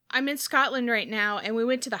I'm in Scotland right now, and we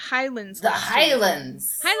went to the Highlands. The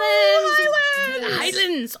Highlands.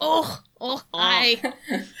 Highlands. Oh, hi.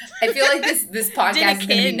 I feel like this podcast is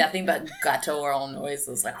going to be nothing but guttural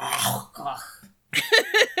noises. Like,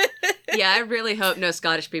 Yeah, I really hope no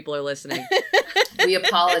Scottish people are listening. We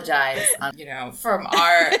apologize, from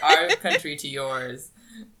our country to yours.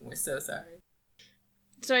 We're so sorry.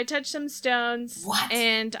 So I touched some stones. What?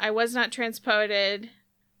 And I was not transported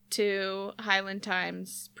to Highland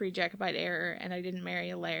times pre-Jacobite era, and I didn't marry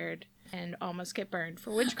a laird and almost get burned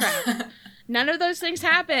for witchcraft. None of those things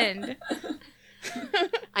happened.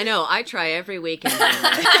 I know. I try every weekend.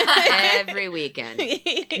 Every weekend.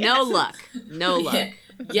 Yes. No luck.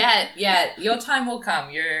 Yeah. Your time will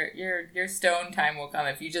come. Your stone time will come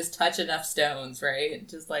if you just touch enough stones, right?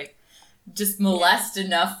 Just molest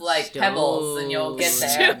enough pebbles and you'll get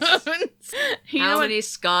there. How many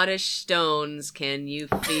Scottish stones can you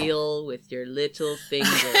feel with your little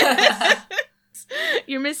fingers?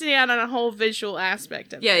 You're missing out on a whole visual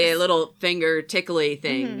aspect of it. Yeah, little finger tickly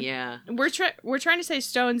thing, mm-hmm. Yeah. We're trying to say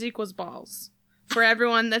stones equals balls for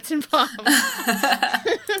everyone that's involved.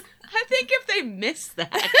 I think if they miss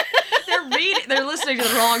that, they're listening to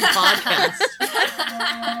the wrong podcast.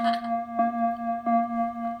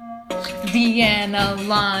 Deanna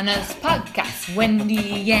Lana's podcast.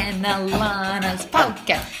 Wendy and Alana's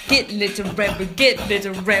podcast. Get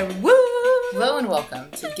literary, woo! Hello and welcome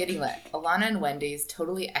to Getting Lit, Ilana and Wendy's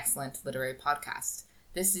totally excellent literary podcast.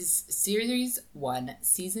 This is Series 1,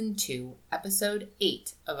 Season 2, Episode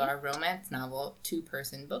 8 of our romance novel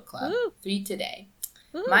two-person book club, Woo. 3 Today.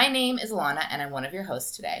 Woo. My name is Ilana, and I'm one of your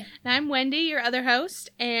hosts today. And I'm Wendy, your other host,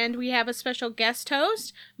 and we have a special guest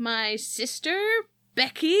host, my sister,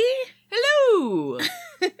 Becky. Hello!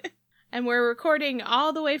 And we're recording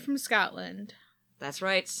all the way from Scotland. That's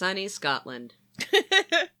right, sunny Scotland.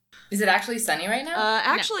 Is it actually sunny right now?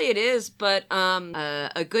 Actually, no. It is, but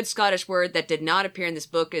a good Scottish word that did not appear in this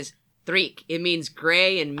book is threek. It means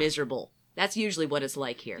gray and miserable. That's usually what it's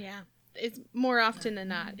like here. Yeah, it's more often than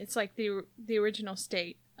not. It's like the original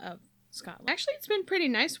state of Scotland. Actually, it's been pretty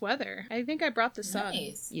nice weather. I think I brought the sun.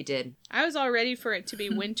 Nice. You did. I was all ready for it to be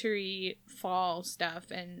wintry fall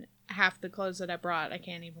stuff, and half the clothes that I brought I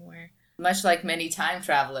can't even wear. Much like many time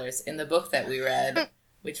travelers in the book that we read,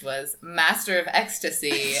 which was Master of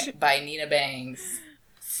Ecstasy by Nina Bangs.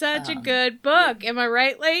 Such a good book. Am I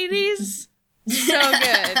right, ladies? So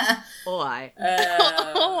good. Oh, I.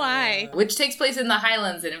 Oh, I. Which takes place in the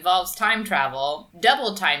Highlands. It involves time travel,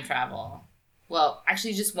 double time travel. Well,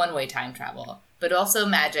 actually just one-way time travel, but also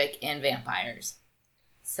magic and vampires.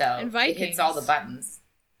 So and Vikings. It hits all the buttons.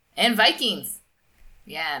 And Vikings.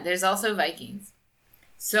 Yeah, there's also Vikings.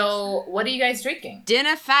 So what are you guys drinking?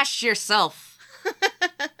 Dinna fash yourself.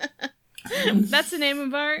 That's the name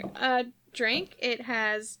of our drink. It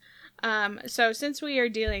has, so since we are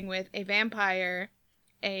dealing with a vampire,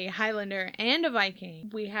 a Highlander, and a Viking,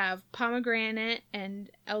 we have pomegranate and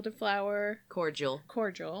elderflower cordial,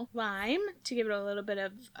 lime to give it a little bit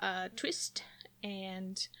of twist,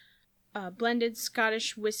 and blended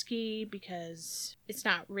Scottish whiskey because it's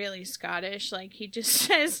not really Scottish. Like he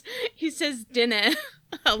says dinner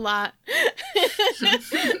a lot.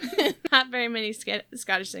 Not very many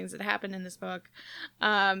Scottish things that happen in this book.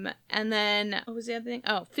 And then what was the other thing?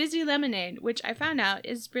 Oh, fizzy lemonade, which I found out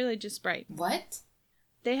is really just Sprite. What?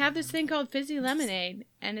 They have this thing called fizzy lemonade,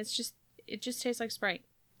 and it just tastes like Sprite.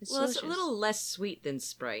 It's delicious. It's a little less sweet than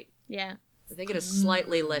Sprite. Yeah. I think it has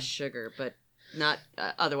slightly less sugar, but not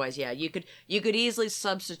otherwise. Yeah, you could easily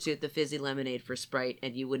substitute the fizzy lemonade for Sprite,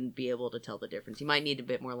 and you wouldn't be able to tell the difference. You might need a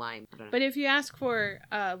bit more lime. But if you ask for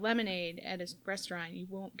lemonade at a restaurant, you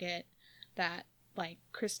won't get that like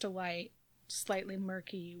Crystal Light, slightly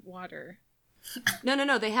murky water.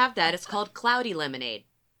 No. They have that. It's called cloudy lemonade.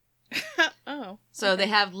 Oh. So they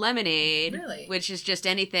have lemonade, really? Which is just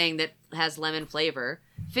anything that has lemon flavor.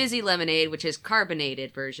 Fizzy lemonade, which is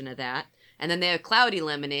carbonated version of that. And then they have cloudy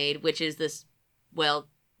lemonade, which is this, well,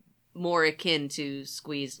 more akin to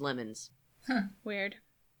squeezed lemons. Huh. Weird.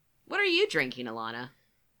 What are you drinking, Ilana?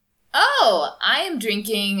 Oh, I am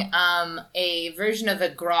drinking a version of a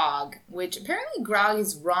grog, which apparently grog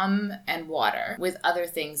is rum and water with other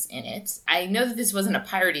things in it. I know that this wasn't a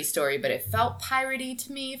piratey story, but it felt piratey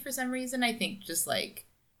to me for some reason. I think just like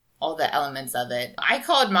all the elements of it. I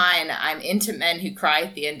called mine I'm into men who cry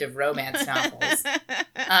at the end of romance novels.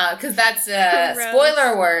 Because that's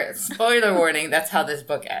spoiler warning, that's how this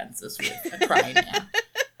book ends, is with a crying man.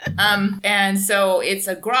 And so it's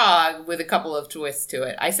a grog with a couple of twists to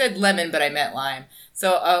it. I said lemon, but I meant lime.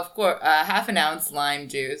 So, of course, half an ounce lime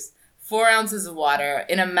juice, 4 ounces of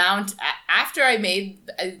in amount. After I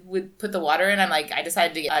would put the water in, I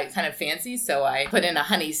decided to get kind of fancy, so I put in a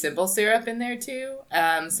honey simple syrup in there too,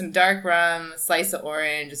 some dark rum, a slice of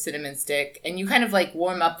orange, a cinnamon stick, and you kind of like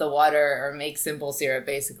warm up the water or make simple syrup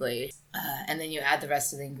basically, and then you add the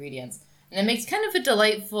rest of the ingredients. And it makes kind of a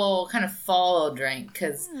delightful kind of fall drink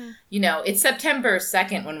because, it's September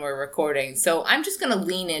 2nd when we're recording. So I'm just going to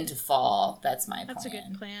lean into fall. That's my plan. That's a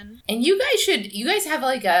good plan. And you guys have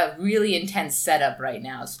like a really intense setup right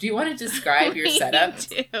now. So do you want to describe your setup?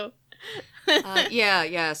 Do.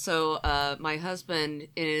 Yeah. So my husband,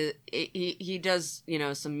 he does,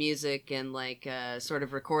 some music and like sort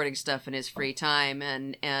of recording stuff in his free time.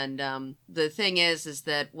 And the thing is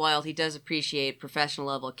that while he does appreciate professional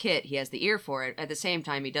level kit, he has the ear for it. At the same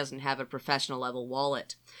time, he doesn't have a professional level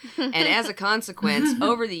wallet. And as a consequence,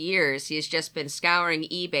 over the years, he's just been scouring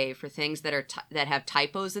eBay for things that that have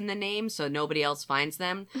typos in the name, so nobody else finds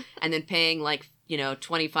them, and then paying like,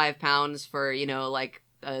 £25 for, like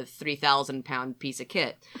a 3,000 pound piece of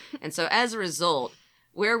kit. And so as a result,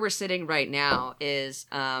 where we're sitting right now is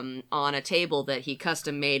on a table that he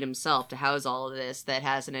custom made himself to house all of this, that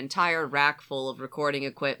has an entire rack full of recording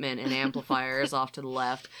equipment and amplifiers off to the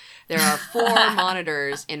left. There are 4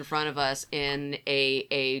 monitors in front of us in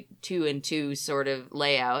a 2-and-2 sort of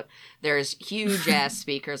layout. There's huge ass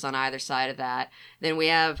speakers on either side of that. Then we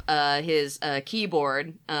have his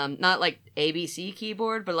keyboard, not like ABC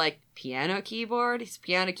keyboard, but like piano keyboard. His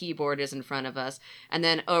piano keyboard is in front of us. And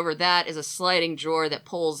then over that is a sliding drawer that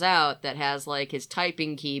pulls out that has like his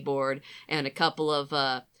typing keyboard and a couple of,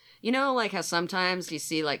 like how sometimes you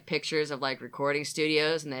see like pictures of like recording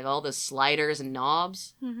studios and they have all those sliders and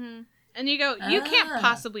knobs. Mm-hmm. And you go, you can't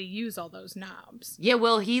possibly use all those knobs. Yeah,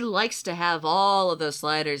 well, he likes to have all of those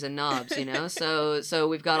sliders and knobs, so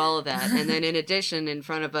we've got all of that. And then in addition, in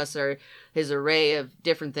front of us are his array of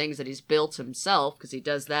different things that he's built himself, because he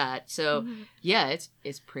does that. So, yeah,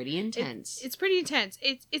 it's pretty intense. It's pretty intense.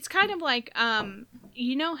 It's kind of like,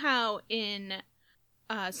 you know how in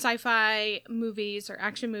sci-fi movies or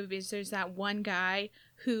action movies, there's that one guy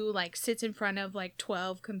who like sits in front of like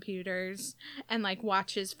 12 computers and like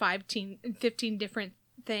watches 15 different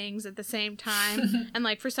things at the same time, and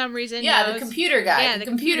like for some reason the computer guy. Yeah, the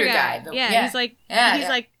computer guy. He's like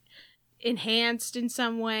like enhanced in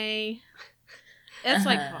some way. That's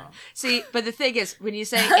like See, but the thing is, when you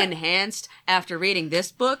say enhanced after reading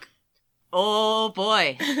this book, oh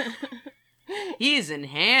boy, he's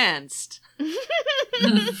enhanced.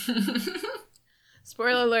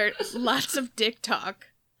 Spoiler alert, lots of dick talk.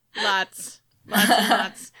 Lots and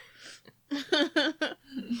lots.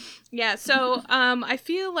 Yeah, so I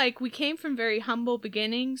feel like we came from very humble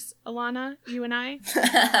beginnings, Ilana, you and I,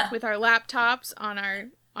 with our laptops on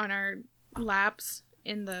our laps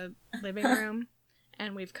in the living room,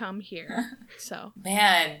 and we've come here. So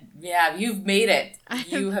man, yeah, you've made it.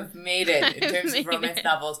 You have made it in terms of romance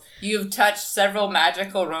novels. You've touched several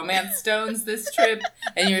magical romance stones this trip,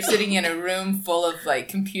 and you're sitting in a room full of like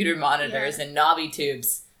computer monitors and knobby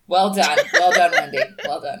tubes. Well done, Wendy.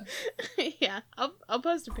 Well done. Yeah, I'll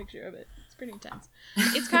post a picture of it. It's pretty intense.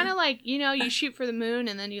 It's kind of like, you shoot for the moon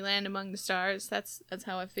and then you land among the stars. That's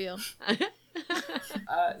how I feel.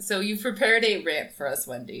 So you've prepared a rant for us,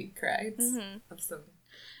 Wendy, correct? Mm-hmm. Awesome.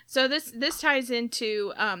 So this ties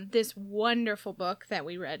into this wonderful book that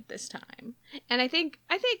we read this time, and I think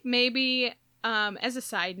maybe as a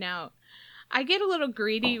side note, I get a little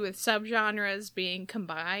greedy with subgenres being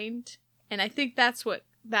combined, and I think that's what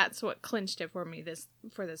clinched it for me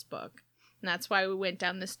for this book. And that's why we went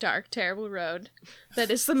down this dark, terrible road that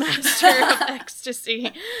is the master of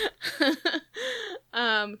ecstasy.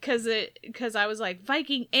 Because I was like,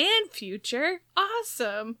 Viking and future,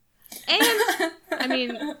 awesome. And I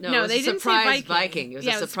mean, no, they didn't say Viking. It was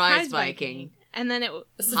a surprise Viking. And then it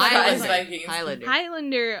was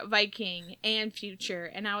Highlander, Viking, and future.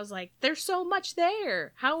 And I was like, there's so much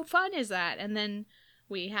there. How fun is that? And then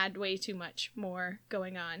we had way too much more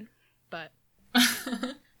going on. But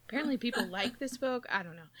apparently people like this book. I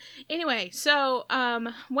don't know. Anyway, so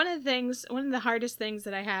one of the hardest things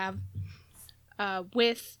that I have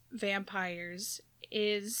with vampires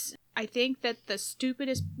is, I think that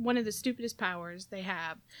one of the stupidest powers they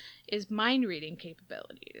have is mind reading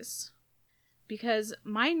capabilities. Because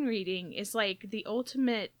mind reading is like the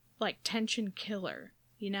ultimate like tension killer,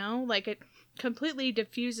 like it completely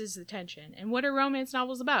diffuses the tension. And what are romance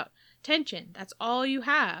novels about? Tension. That's all you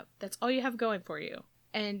have. That's all you have going for you.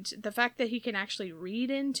 And the fact that he can actually read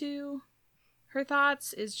into her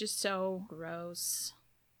thoughts is just so gross.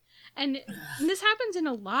 And this happens in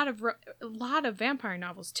a lot of vampire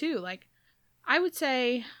novels too. Like, I would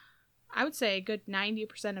say I would say a good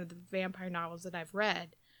 90% of the vampire novels that I've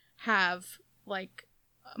read have, like,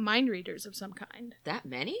 mind readers of some kind. That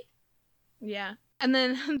many? Yeah. And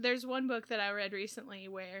then there's one book that I read recently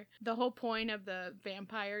where the whole point of the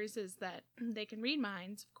vampires is that they can read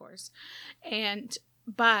minds, of course,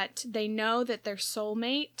 but they know that their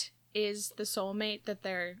soulmate is the soulmate that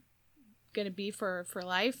they're going to be for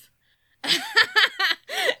life.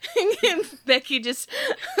 Becky just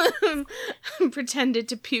pretended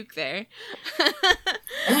to puke there.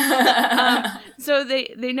 So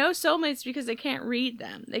they know soulmates because they can't read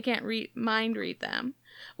them. They can't mind read them,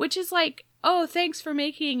 which is like, oh, thanks for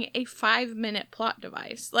making a 5-minute plot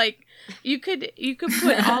device. Like, you could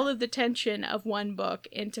put all of the tension of one book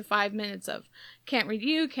into 5 minutes of can't read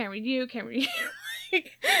you, can't read you, can't read you.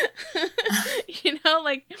 You know,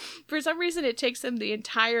 like, for some reason it takes them the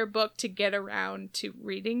entire book to get around to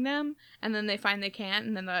reading them, and then they find they can't,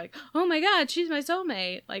 and then they're like, oh my god, she's my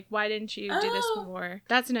soulmate. Like, why didn't you do this before?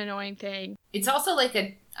 That's an annoying thing. It's also like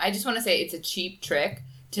I just want to say it's a cheap trick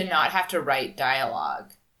to not have to write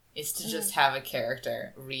dialogue. Is to just have a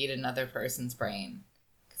character read another person's brain.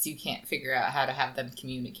 Because you can't figure out how to have them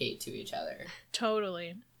communicate to each other.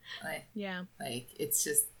 Totally. Like, yeah. Like, it's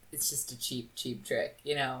just a cheap trick,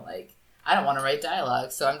 you know? Like, I don't want to write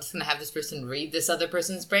dialogue, so I'm just going to have this person read this other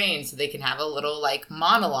person's brain so they can have a little, like,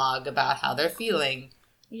 monologue about how they're feeling.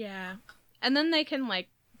 Yeah. And then they can, like,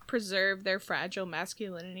 preserve their fragile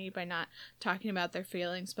masculinity by not talking about their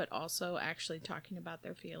feelings, but also actually talking about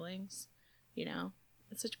their feelings, you know?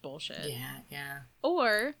 It's such bullshit. Yeah.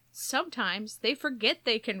 Or sometimes they forget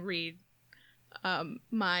they can read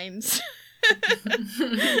minds.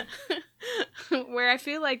 Where I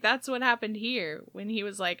feel like that's what happened here when he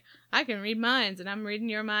was like, I can read minds and I'm reading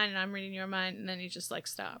your mind and I'm reading your mind, and then he just like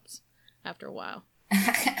stops after a while.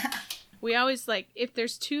 We always like, if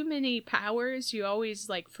there's too many powers, you always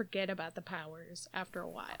like forget about the powers after a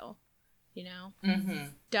while. You know? Mm-hmm.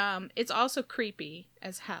 Dumb. It's also creepy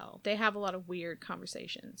as hell. They have a lot of weird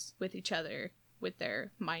conversations with each other with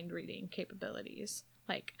their mind reading capabilities.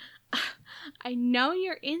 Like, I know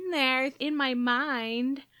you're in there in my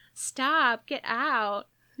mind. Stop. Get out.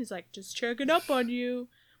 He's like, just checking up on you.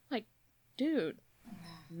 Like, dude.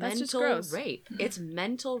 That's just gross. Rape. It's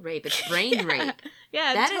mental rape. It's brain rape.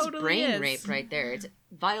 Yeah, that totally is brain rape right there. It's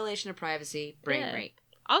violation of privacy, brain rape.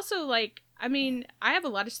 Also, like, I mean, I have a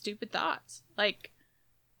lot of stupid thoughts. Like,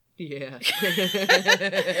 yeah.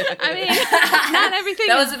 I mean, not everything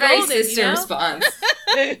that was is a very golden, sister you know? response.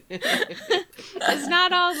 It's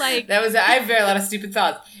not all like... I have a lot of stupid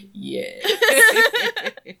thoughts. Yeah.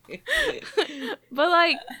 But,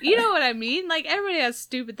 like, you know what I mean? Like, everybody has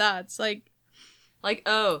stupid thoughts. Like,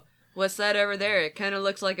 oh, what's that over there? It kind of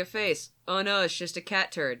looks like a face. Oh no, it's just a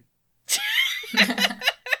cat turd.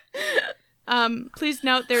 Please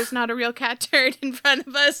note there's not a real cat turd in front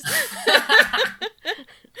of us.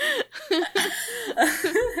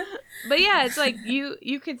 But yeah, it's like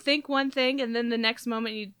you could think one thing and then the next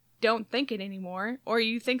moment you don't think it anymore, or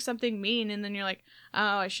you think something mean and then you're like,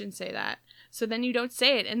 oh, I shouldn't say that. So then you don't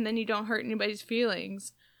say it and then you don't hurt anybody's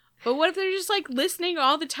feelings. But what if they're just like listening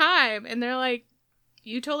all the time and they're like,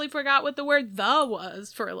 you totally forgot what the word "the"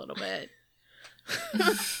 was for a little bit.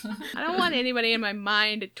 I don't want anybody in my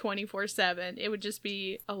mind 24/7. It would just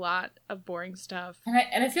be a lot of boring stuff.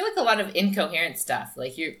 And I feel like a lot of incoherent stuff.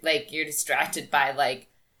 Like you're distracted by, like,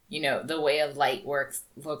 you know, the way a light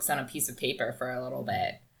looks on a piece of paper for a little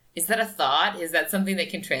bit. Is that a thought? Is that something that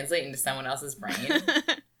can translate into someone else's brain?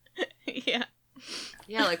 Yeah.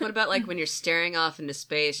 Yeah, like what about like when you're staring off into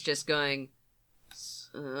space just going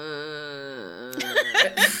How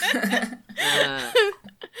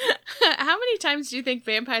many times do you think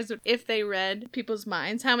vampires would, if they read people's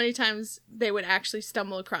minds, how many times they would actually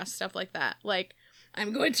stumble across stuff like that? Like,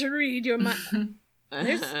 I'm going to read your mind.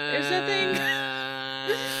 There's nothing.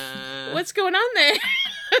 What's going on there?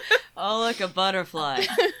 Oh, look, a butterfly.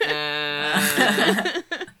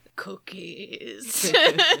 Cookies.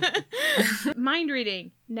 Mind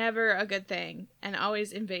reading, never a good thing, and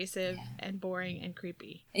always invasive and boring and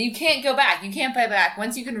creepy. And you can't go back. You can't play back.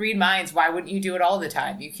 Once you can read minds, why wouldn't you do it all the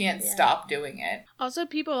time? You can't stop doing it. Also,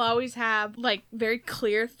 people always have, like, very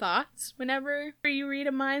clear thoughts whenever you read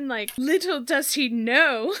a mind. Like, little does he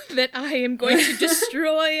know that I am going to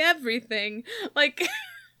destroy everything. Like...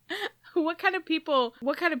 What kind of people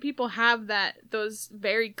have those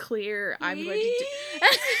very clear, I'm going to do...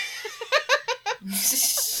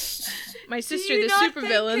 My sister, the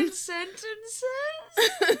supervillain. Sentences?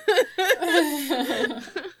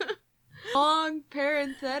 Long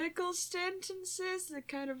parenthetical sentences that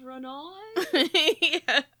kind of run on?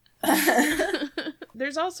 Yeah.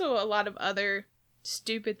 There's also a lot of other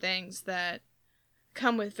stupid things that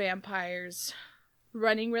come with vampires.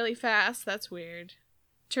 Running really fast, that's weird.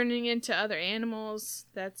 Turning into other animals,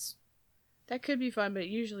 that could be fun, but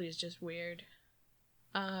usually it's just weird.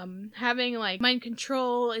 Having like mind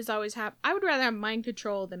control is always I would rather have mind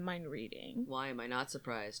control than mind reading. Why am I not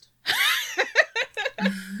surprised?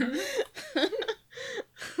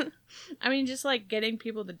 I mean, just like getting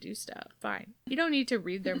people to do stuff. Fine. You don't need to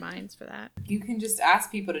read their minds for that. You can just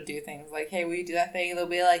ask people to do things. Like, hey, will you do that thing? And they'll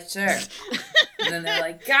be like, sure. And then they're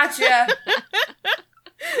like, gotcha.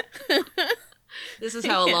 This is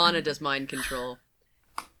how Ilana does mind control.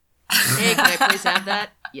 Hey, can I please have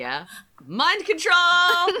that? Yeah. Mind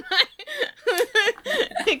control!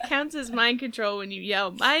 It counts as mind control when you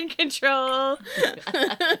yell, mind control!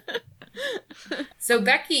 So,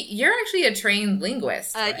 Becky, you're actually a trained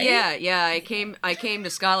linguist, right? Yeah. I came to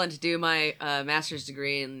Scotland to do my master's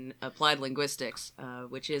degree in applied linguistics,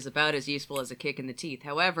 which is about as useful as a kick in the teeth.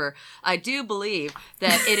 However, I do believe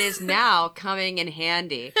that it is now coming in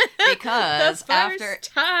handy because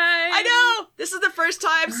I know this is the first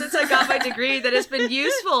time since I got my degree that it's been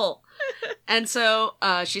useful. And so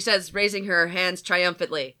she says, raising her hands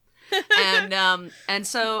triumphantly, and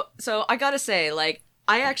so I gotta say, like,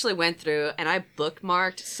 I actually went through and I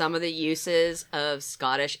bookmarked some of the uses of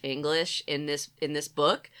Scottish English in this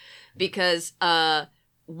book because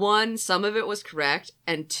one, some of it was correct,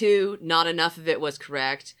 and two, not enough of it was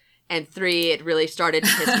correct, and three, it really started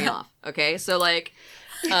to piss me off. Okay, so like,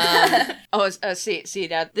 see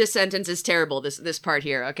now this sentence is terrible. This part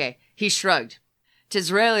here. Okay, he shrugged.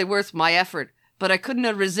 "'Tis rarely worth my effort, but I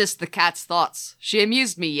couldn't resist the cat's thoughts. She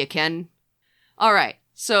amused me, ye ken." All right,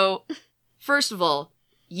 so first of all,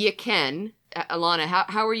 ye ken, Ilana,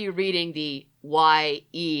 how are you reading the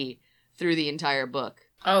Y-E through the entire book?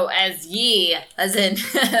 Oh, as ye, as in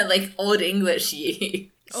like Old English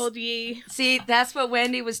ye. Old ye. See, that's what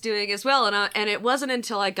Wendy was doing as well, and it wasn't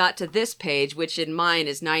until I got to this page, which in mine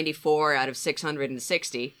is 94 out of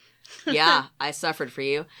 660. Yeah, I suffered for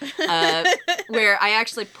you. Where I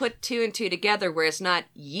actually put two and two together, where it's not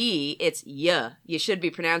ye, it's ya. You should be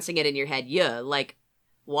pronouncing it in your head, ya, like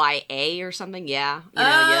Y-A or something. Yeah,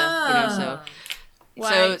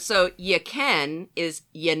 so you can is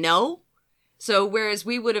you know. So whereas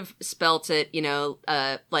we would have spelt it,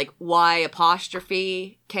 like Y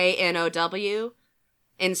apostrophe K-N-O-W,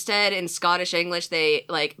 instead in Scottish English they,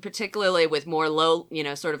 like, particularly with more low,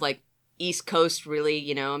 sort of like East Coast,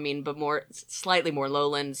 really, but slightly more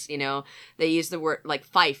lowlands, they use the word, like,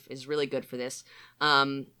 Fife is really good for this.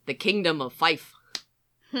 The Kingdom of Fife.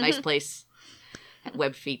 Nice place. At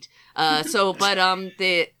Web Feet. They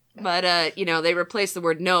replace the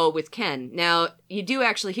word no with ken. Now, you do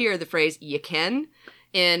actually hear the phrase you ken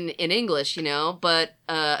in English, but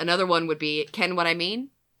another one would be ken what I mean?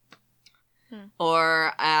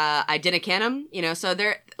 Or I dinna ken him, so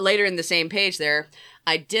they're later in the same page there.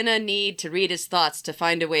 I dinna need to read his thoughts to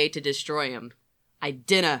find a way to destroy him. I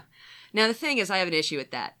dinna. Now, the thing is, I have an issue with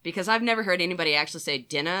that because I've never heard anybody actually say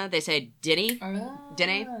dinna. They say dinny.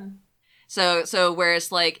 Dinny. So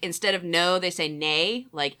whereas, like, instead of no, they say nay,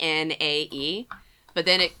 like N-A-E, but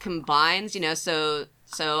then it combines, so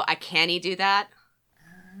I canny do that,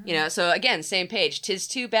 so again, same page. "'Tis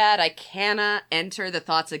too bad I canna enter the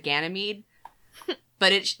thoughts of Ganymede,"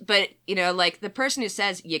 but like the person who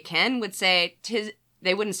says you can would say tis.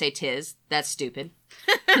 They wouldn't say tis. That's stupid.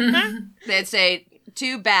 They'd say,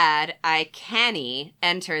 "Too bad I canny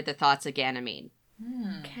enter the thoughts of Ganymede."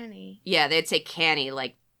 Canny. Yeah, they'd say canny,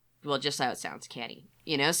 like. Well, just how it sounds, canny,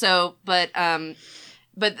 So, but the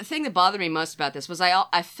thing that bothered me most about this was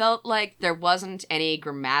I felt like there wasn't any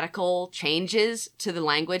grammatical changes to the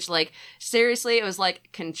language. Like, seriously, it was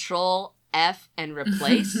like Control F and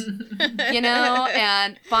replace,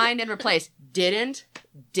 and find and replace. Didn't,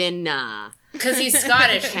 dinna. Because he's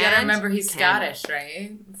Scottish. You gotta remember he's Scottish,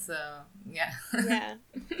 right? So, yeah. Yeah.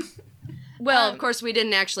 Well, of course, we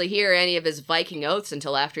didn't actually hear any of his Viking oaths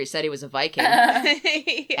until after he said he was a Viking.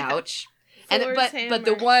 Yeah. Ouch. But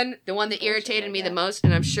the one that irritated me the most,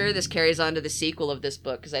 and I'm sure this carries on to the sequel of this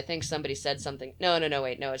book, because I think somebody said something. No,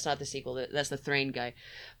 wait, it's not the sequel. That's the Thrain guy.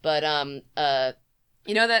 But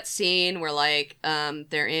that scene where, like,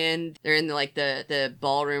 they're in like the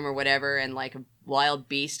ballroom or whatever, and like a wild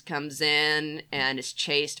beast comes in and is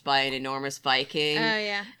chased by an enormous Viking. Oh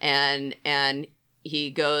yeah. And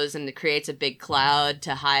he goes and creates a big cloud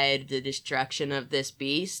to hide the destruction of this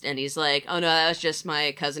beast. And he's like, "Oh no, that was just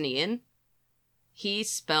my cousin Ian." He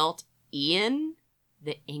spelt Ian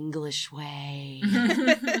the English way.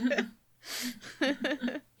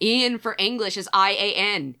 Ian for English is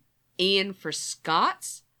I-A-N. Ian for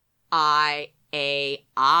Scots, I-N.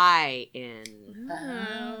 A-I in.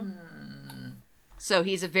 Oh. So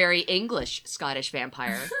he's a very English Scottish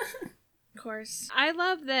vampire. Of course. I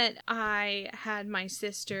love that I had my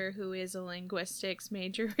sister, who is a linguistics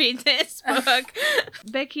major, read this book.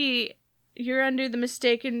 Becky, you're under the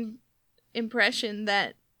mistaken impression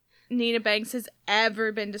that Nina Banks has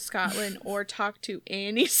ever been to Scotland or talked to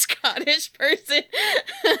any Scottish person.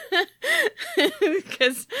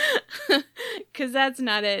 Because that's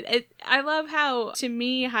not it. I love how, to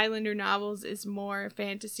me, Highlander novels is more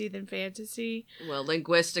fantasy than fantasy. Well,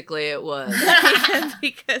 linguistically it was.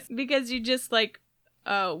 because you just, like,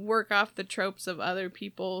 work off the tropes of other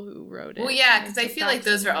people who wrote it. Well, yeah, because I feel like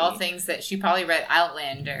those are all things that she probably read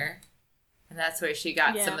Outlander. And that's where she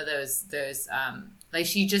got some of those, like,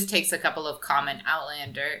 she just takes a couple of common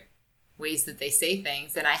Outlander ways that they say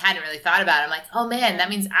things. And I hadn't really thought about it. I'm like, oh, man, that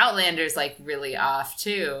means Outlander's, like, really off,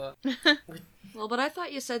 too. Well, but I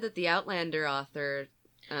thought you said that the Outlander author...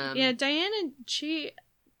 yeah, Diana, she...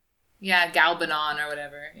 Yeah, Galbanon or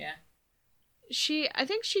whatever, yeah. I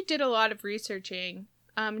think she did a lot of researching.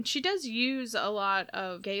 She does use a lot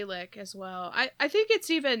of Gaelic as well. I think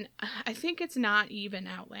it's not even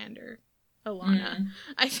Outlander. Alana.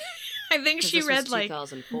 I think she read like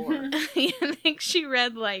 2004. I think she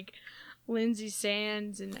read like Lindsay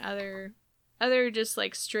Sands and other just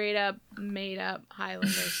like straight up made up Highlander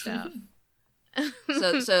stuff.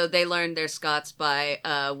 So they learned their Scots by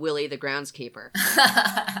Willie the groundskeeper.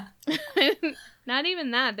 Not even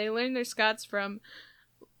that. They learned their Scots from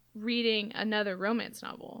reading another romance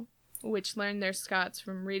novel, which learned their Scots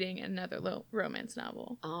from reading another romance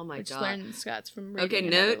novel. Oh my god! Which learned Scots from reading. Okay,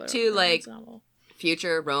 another note to like novel.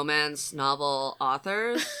 Future romance novel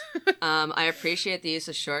authors. I appreciate the use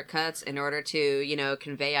of shortcuts in order to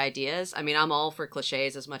convey ideas. I mean, I'm all for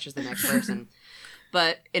cliches as much as the next person,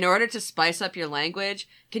 but in order to spice up your language,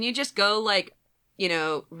 can you just go like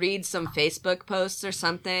read some Facebook posts or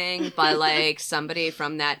something by like somebody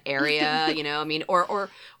from that area, I mean, or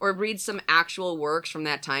read some actual works from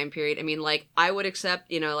that time period. I mean, like I would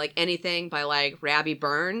accept, like anything by like Rabbi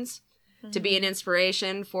Burns to be an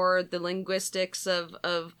inspiration for the linguistics of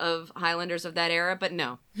Highlanders of that era, but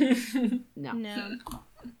no, no,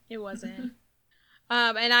 it wasn't.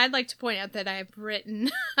 And I'd like to point out that I've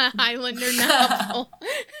written a Highlander novel.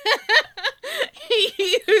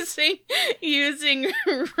 using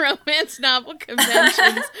romance novel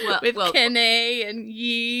conventions with Kenne and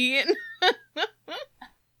Yi.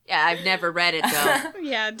 Yeah, I've never read it though.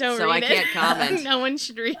 Yeah, don't so read it. So I can't comment. No one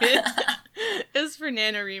should read it. It's for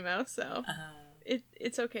NaNoWriMo, so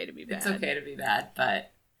it's okay to be bad. It's okay to be bad,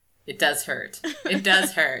 but it does hurt. It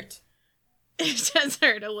does hurt. It does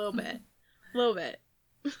hurt a little bit. A little bit.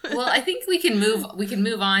 Well, I think we can move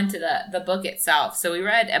on to the book itself. So we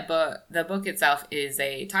read a book. The book itself is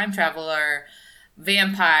a time traveler,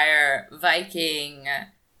 vampire, Viking,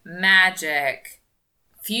 magic,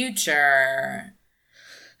 future.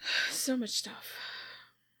 So much stuff.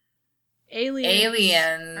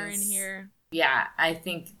 Aliens are in here. Yeah, I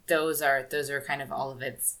think those are kind of all of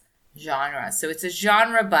its genre. So it's a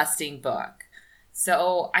genre busting book.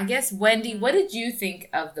 So I guess, Wendy, what did you think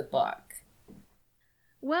of the book?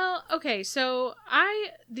 Well, okay, so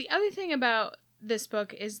the other thing about this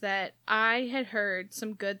book is that I had heard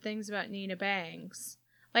some good things about Nina Banks.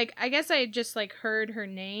 Like, I guess I had just, like, heard her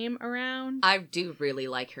name around. I do really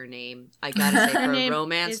like her name. I gotta say, her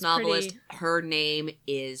romance novelist, her name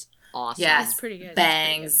is awesome. Yeah, it's pretty good.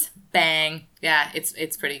 Bangs, bang. Yeah,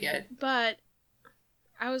 it's pretty good. But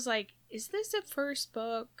I was like, is this a first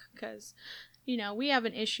book? Because, we have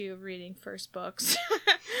an issue of reading first books.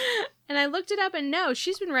 And I looked it up, and no,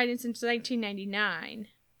 she's been writing since 1999.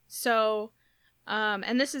 So,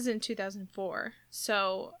 and this is in 2004.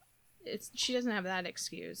 So, she doesn't have that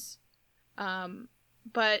excuse.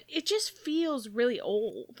 But it just feels really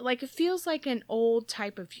old. Like, it feels like an old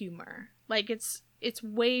type of humor. Like, it's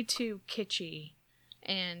way too kitschy.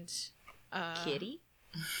 And, Kitty?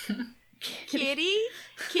 Kitty?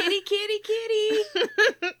 Kitty, kitty, kitty!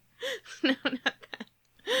 No, not that.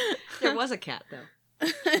 There was a cat, though.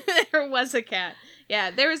 There was a cat.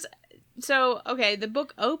 Yeah, so, okay, the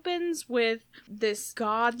book opens with this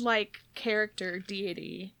godlike character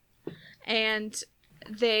deity. And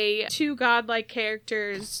two godlike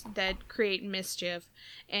characters that create mischief.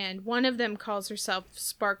 And one of them calls herself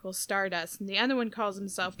Sparkle Stardust. And the other one calls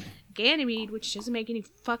himself Ganymede, which doesn't make any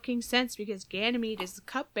fucking sense because Ganymede is the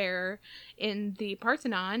cupbearer in the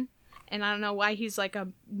Parthenon. And I don't know why he's like a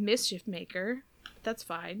mischief maker. But that's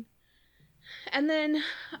fine. And then,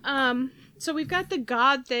 so we've got the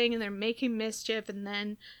god thing, and they're making mischief, and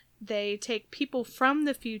then they take people from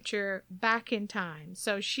the future back in time.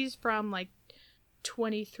 So she's from, like,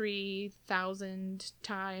 23,000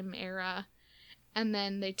 time era, and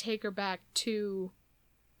then they take her back to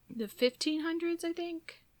the 1500s, I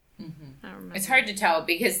think. I don't remember. It's hard to tell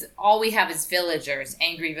because all we have is villagers,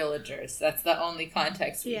 angry villagers. That's the only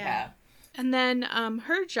context we have. And then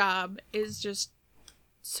her job is just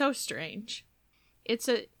so strange.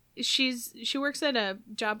 She works at a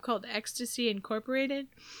job called Ecstasy Incorporated,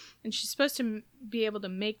 and she's supposed to be able to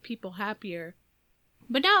make people happier,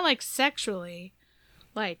 but not like sexually,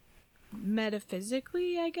 like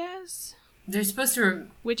metaphysically, I guess. They're supposed to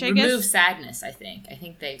remove sadness, I think. I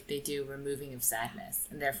think they do removing of sadness,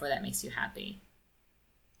 and therefore that makes you happy.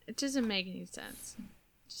 It doesn't make any sense.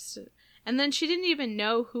 And then she didn't even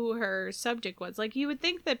know who her subject was. Like, you would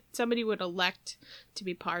think that somebody would elect to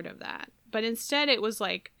be part of that. But instead it was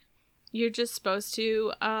like, you're just supposed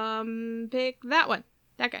to pick that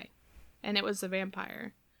guy. And it was a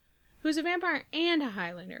vampire. Who's a vampire and a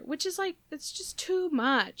Highlander, which is like, it's just too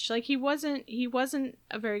much. Like, he wasn't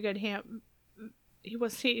a very good he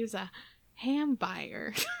was a ham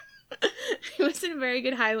buyer. He wasn't a very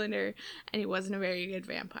good Highlander, and he wasn't a very good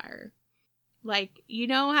vampire. Like, you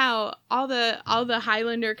know how all the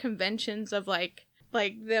Highlander conventions of like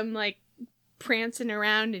them like prancing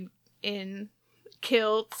around in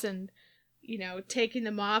kilts and, you know, taking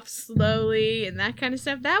them off slowly and that kind of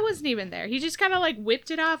stuff, that wasn't even there. He just kind of like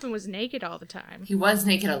whipped it off and was naked all the time. He was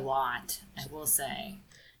naked a lot, I will say.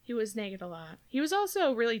 He was naked a lot. He was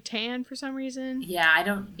also really tan for some reason.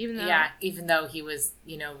 Yeah, even though he was,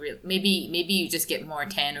 you know, maybe you just get more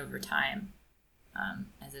tan over time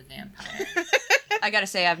as a vampire. I gotta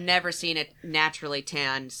say, I've never seen a naturally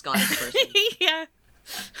tan Scottish person. Yeah.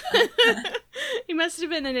 He must have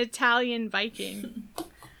been an Italian Viking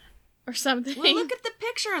or something. Well, look at the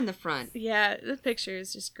picture on the front. Yeah, the picture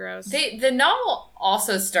is just gross. The novel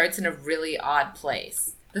also starts in a really odd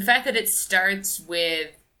place. The fact that it starts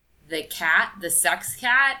with the cat, the sex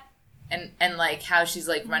cat, and like how she's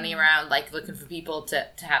like running around like looking for people to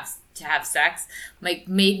have sex, like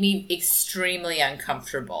made me extremely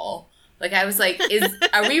uncomfortable. Like, I was like,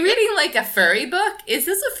 are we reading like a furry book? Is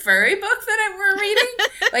this a furry book that we're reading?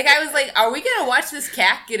 Like, I was like, are we gonna watch this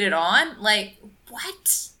cat get it on? Like,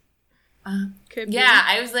 what? Could be. Yeah,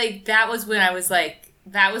 I was like, that was when I was like,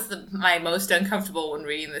 that was my most uncomfortable when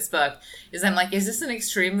reading this book. Is I'm like, is this an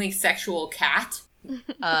extremely sexual cat?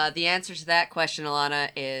 The answer to that question,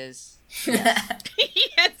 Ilana, is yes,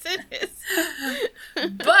 it is.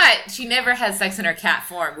 But she never has sex in her cat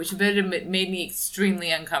form, which would have made me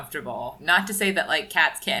extremely uncomfortable. Not to say that, like,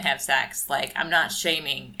 cats can't have sex. Like, I'm not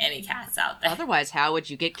shaming any cats out there. Otherwise, how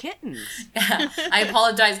would you get kittens? I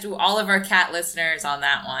apologize to all of our cat listeners on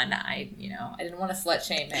that one. I didn't want to slut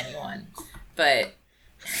shame anyone, but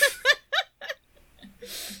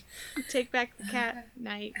Take back the cat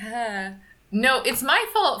night. No, it's my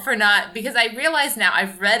fault for not, because I realize now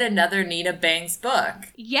I've read another Nina Bangs book.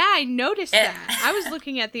 Yeah, I noticed that. I was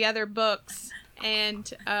looking at the other books,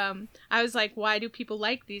 and I was like, why do people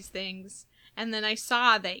like these things? And then I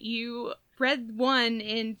saw that you read one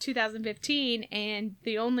in 2015, and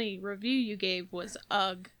the only review you gave was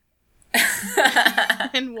ugh.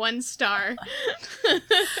 And 1 star.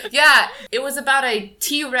 Yeah, it was about a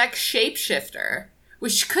T-Rex shapeshifter,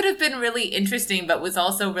 which could have been really interesting, but was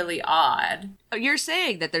also really odd. Oh, you're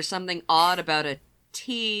saying that there's something odd about a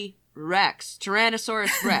T-Rex,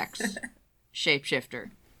 Tyrannosaurus Rex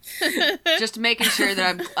shapeshifter. Just making sure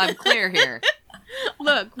that I'm clear here.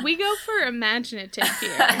 Look, we go for imaginative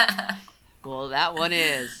here. Well, that one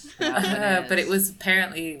is. But it was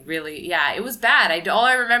apparently really, yeah, it was bad. All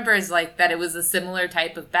I remember is like that it was a similar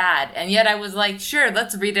type of bad. And yet I was like, sure,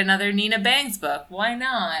 let's read another Nina Bangs book. Why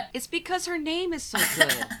not? It's because her name is so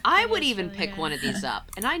good. I would even pick one of these up.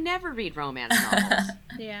 And I never read romance novels.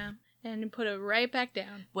 Yeah. And put it right back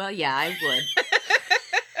down. Well, yeah, I would.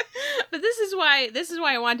 But this is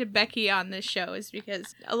why I wanted Becky on this show, is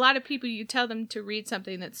because a lot of people, you tell them to read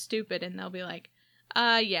something that's stupid and they'll be like,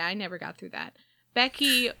 yeah, I never got through that.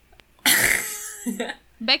 Becky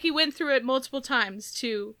went through it multiple times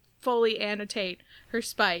to fully annotate her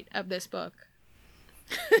spite of this book.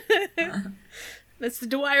 That's the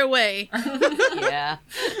Dwyer way. Yeah.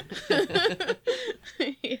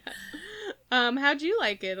 Yeah. How'd you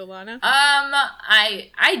like it, Ilana?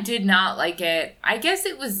 I did not like it. I guess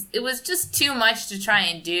it was just too much to try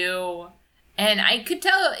and do. And I could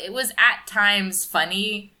tell it was at times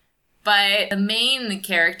funny. But the main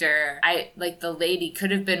character, the lady, could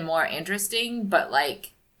have been more interesting, but,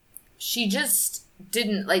 like, she just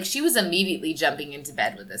didn't, like, she was immediately jumping into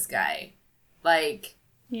bed with this guy. Like...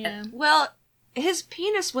 Yeah. Well, his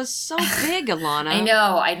penis was so big, Ilana.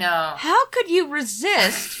 I know. How could you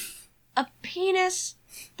resist a penis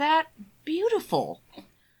that beautiful.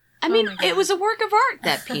 I Oh mean, my God. it was a work of art,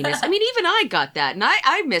 that penis. I mean, even I got that, and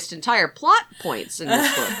I missed entire plot points in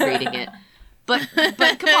this book reading it. But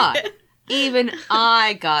come on. Even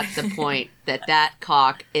I got the point that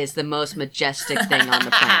cock is the most majestic thing on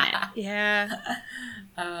the planet. Yeah.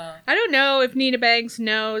 I don't know if Nina Banks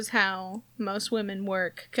knows how most women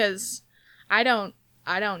work, because I don't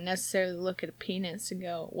necessarily look at a penis and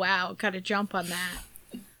go, wow, gotta jump on that.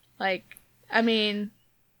 Like, I mean,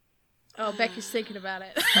 oh, Becky's thinking about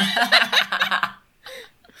it.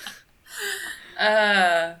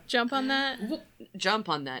 Jump on that? Jump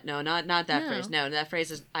on that. No, not that No. phrase. No, that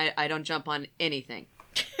phrase is I don't jump on anything.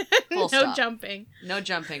 Full No stop. jumping. No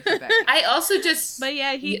jumping for Becky. I also just... But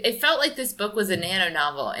yeah, It felt like this book was a nano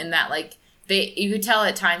novel in that, like, you could tell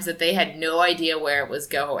at times that they had no idea where it was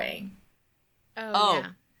going. Oh,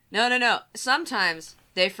 yeah. No. Sometimes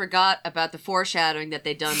they forgot about the foreshadowing that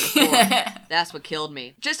they'd done before. That's what killed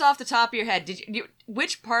me. Just off the top of your head,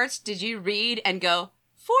 which parts did you read and go,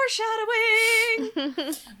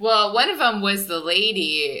 foreshadowing? Well, one of them was the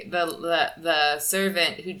lady, the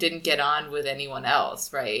servant who didn't get on with anyone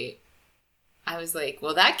else, right? I was like,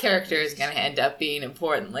 well, that character is going to end up being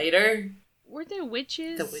important later. Were there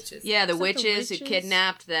witches? The witches. Yeah, the Was that witches who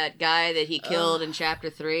kidnapped that guy that he killed in chapter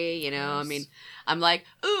 3, you know, I mean, I'm like,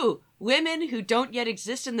 ooh, women who don't yet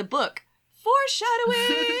exist in the book.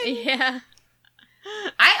 Foreshadowing! Yeah.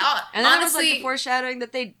 And that was honestly, like the foreshadowing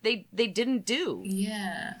that they didn't do.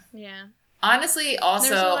 yeah. Yeah. Honestly, There's a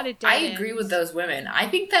also, lot of dead I agree ends. with those women. I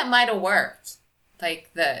think that might have worked.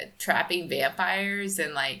 Like, the trapping vampires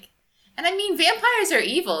and, like... And I mean, vampires are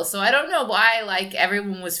evil, so I don't know why, like,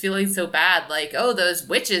 everyone was feeling so bad. Like, oh, those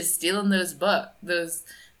witches stealing those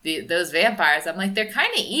vampires. I'm like, they're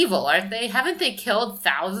kind of evil, aren't they? Haven't they killed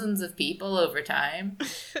thousands of people over time?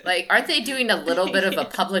 Like, aren't they doing a little bit of a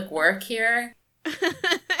public work here?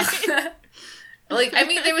 Like, I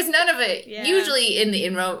mean, there was none of it. Yeah. Usually in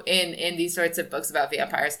these sorts of books about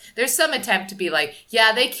vampires, there's some attempt to be like,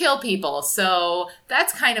 yeah, they kill people, so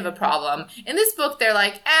that's kind of a problem. In this book, they're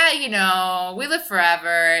like, you know, we live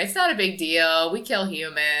forever. It's not a big deal. We kill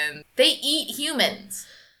humans. They eat humans.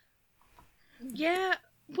 Yeah.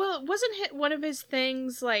 Well, wasn't one of his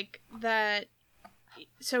things like that?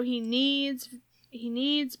 So he needs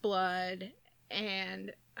blood,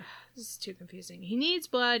 and this is too confusing. He needs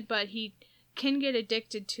blood, but he can get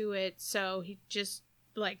addicted to it, so he just,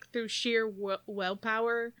 like, through sheer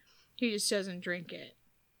willpower, he just doesn't drink it.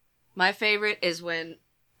 My favorite is when...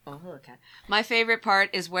 Oh, okay. My favorite part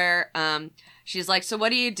is where she's like, so what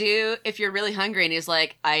do you do if you're really hungry? And he's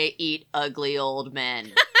like, I eat ugly old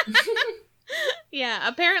men. Yeah,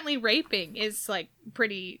 apparently raping is, like,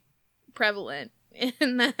 pretty prevalent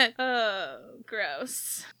in that. Oh,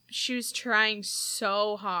 gross. She was trying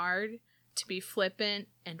so hard to be flippant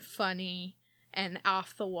and funny and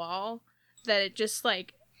off the wall that it just,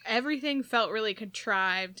 like, everything felt really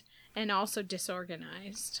contrived and also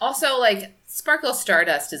disorganized. Also, like, Sparkle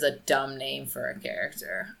Stardust is a dumb name for a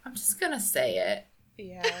character. I'm just gonna say it.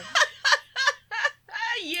 Yeah.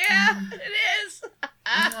 Yeah, it is.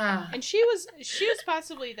 And she was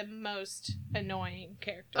possibly the most annoying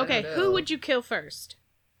character. Okay, who would you kill first?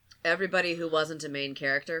 Everybody who wasn't a main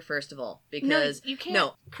character, first of all. Because, you can't.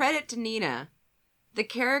 No, credit to Nina. The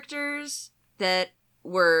characters that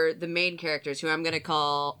were the main characters, who I'm going to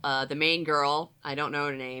call the main girl, I don't know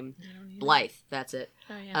her name, Blythe, that's it.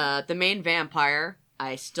 Oh, yeah. The main vampire,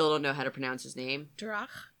 I still don't know how to pronounce his name. Drach.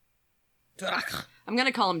 I'm going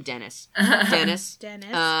to call him Dennis. Dennis.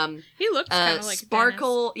 He looks kind of like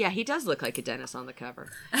Sparkle. Yeah, he does look like a Dennis on the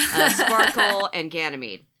cover. Sparkle and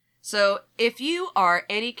Ganymede. So if you are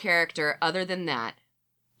any character other than that,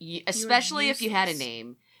 especially if you had a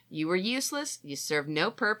name, you were useless, you served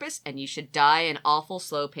no purpose, and you should die an awful,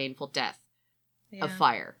 slow, painful death of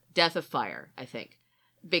fire. Death of fire, I think.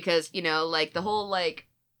 Because, you know, like, the whole, like,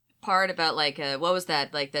 part about, like, what was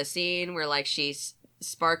that? Like, the scene where, like,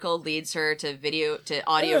 Sparkle leads her to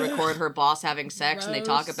audio record her boss having sex, and they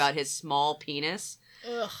talk about his small penis.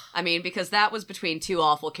 Ugh. I mean, because that was between two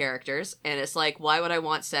awful characters, and it's like, why would I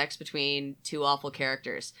want sex between two awful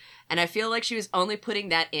characters? And I feel like she was only putting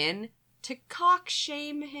that in to cock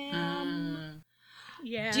shame him.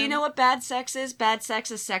 Yeah. Do you know what bad sex is? Bad sex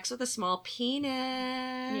is sex with a small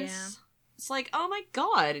penis. Yeah. It's like, oh my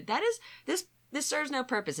god, that is this serves no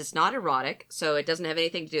purpose. It's not erotic, so it doesn't have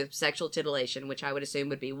anything to do with sexual titillation, which I would assume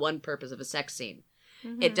would be one purpose of a sex scene.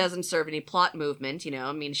 Mm-hmm. It doesn't serve any plot movement, you know.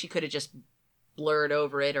 I mean, she could have just blurred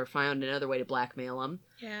over it or found another way to blackmail him.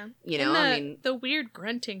 Yeah. You know, I mean, the weird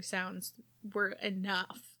grunting sounds were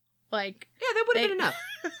enough. Like, Yeah, that would have been enough.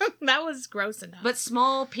 that was gross enough. But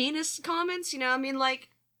small penis comments, you know, I mean, like,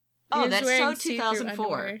 He oh, was that's wearing so see-through 2004.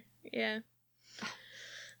 underwear. Yeah.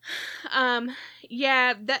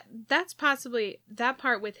 Yeah, that's possibly that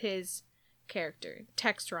part with his character.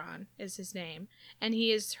 Textron is his name, and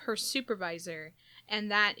he is her supervisor,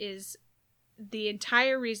 and that is the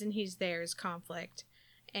entire reason he's there is conflict,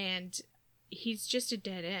 and he's just a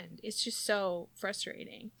dead end. It's just so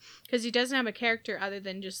frustrating because he doesn't have a character other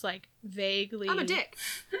than just like vaguely. I'm a dick.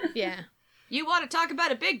 Yeah. You want to talk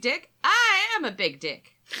about a big dick? I am a big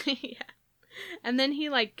dick. Yeah. And then he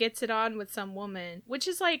like gets it on with some woman, which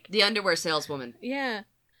is like The underwear saleswoman. yeah,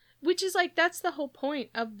 which is like that's the whole point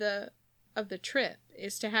of the trip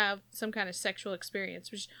is to have some kind of sexual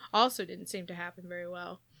experience, which also didn't seem to happen very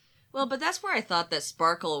well. Well, but that's where I thought that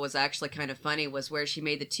Sparkle was actually kind of funny, was where she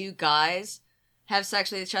made the two guys have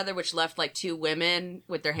sex with each other, which left like two women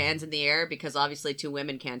with their hands in the air, because obviously two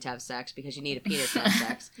women can't have sex because you need a penis to have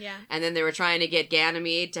sex. Yeah. And then they were trying to get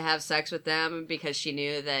Ganymede to have sex with them because she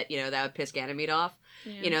knew that, you know, that would piss Ganymede off.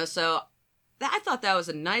 Yeah. You know, so I thought that was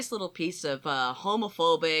a nice little piece of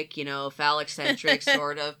homophobic, you know, phallic-centric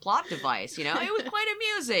sort of plot device. You know, it was quite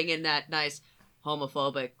amusing in that nice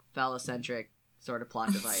homophobic, phallocentric sort of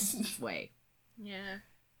plot device way. Yeah.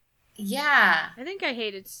 Yeah. I think I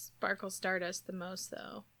hated Sparkle Stardust the most,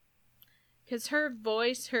 though. Because her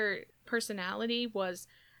voice, her personality was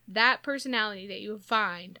that personality that you would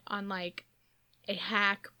find on, like, a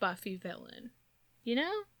hack Buffy villain. You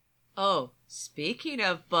know? Oh, speaking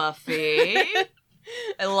of Buffy,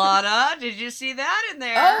 Ilana, did you see that in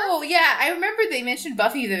there? Oh, yeah. I remember they mentioned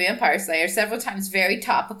Buffy the Vampire Slayer several times. Very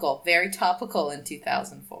topical in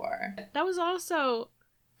 2004. That was also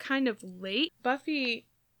kind of late. Buffy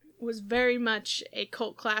was very much a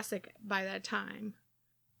cult classic by that time.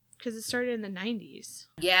 Because it started in the 90s.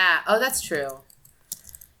 Yeah. Oh, that's true.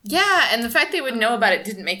 Yeah, and the fact they would know about it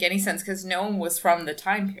didn't make any sense because no one was from the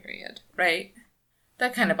time period, right?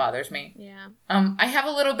 That kind of bothers me. Yeah. I have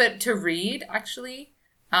a little bit to read, actually,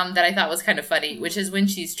 that I thought was kind of funny, which is when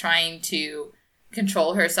she's trying to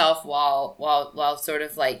control herself while sort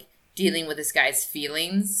of, like, dealing with this guy's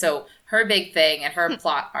feelings. So her big thing and her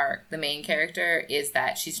plot arc, the main character, is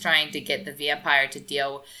that she's trying to get the vampire to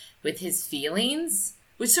deal with his feelings,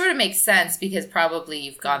 which sort of makes sense because probably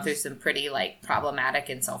you've gone through some pretty, like, problematic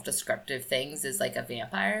and self-destructive things as, like, a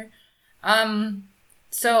vampire.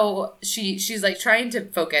 So she's, like, trying to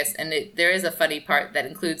focus, and there is a funny part that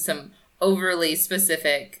includes some overly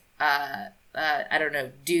specific, I don't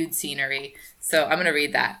know, dude scenery. So I'm going to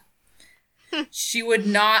read that. She would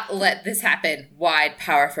not let this happen. Wide,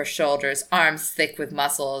 powerful shoulders, arms thick with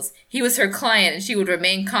muscles. He was her client, and she would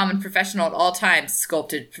remain calm and professional at all times,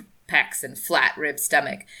 sculpted pecs and flat-ribbed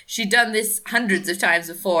stomach. She'd done this hundreds of times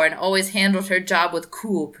before and always handled her job with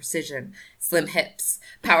cool precision. Slim hips,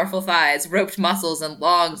 powerful thighs, roped muscles, and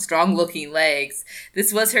long, strong-looking legs.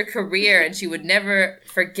 This was her career, and she would never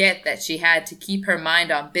forget that she had to keep her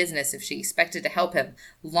mind on business if she expected to help him.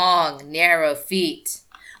 Long, narrow feet.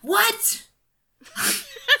 What?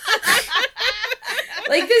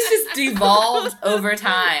 Like, this just devolved over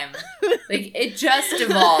time. Like, it just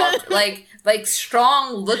evolved. Like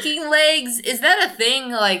strong looking legs. Is that a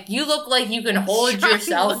thing? Like, you look like you can hold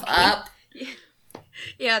yourself up.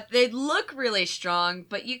 Yeah, they look really strong,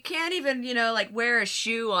 but you can't even, you know, like, wear a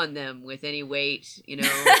shoe on them with any weight, you know.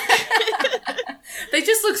 They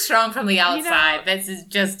just look strong from the outside. You know, this is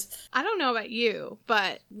just... I don't know about you,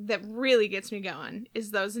 but that really gets me going is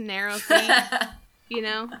those narrow feet. You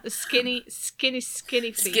know, the skinny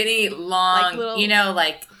feet. Skinny, long, like little, you know,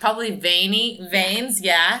 like probably veins.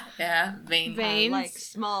 Yeah, veins. I like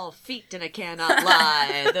small feet, and I cannot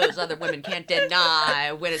lie. Those other women can't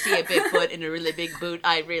deny. When I see a big foot in a really big boot,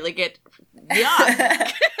 I really get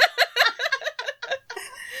yuck.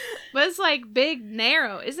 But it's like big,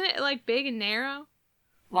 narrow. Isn't it like big and narrow?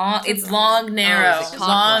 Long. It's long, narrow. Oh,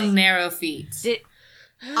 long, narrow feet.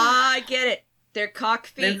 I get it. They're cock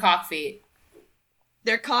feet. They're cock feet.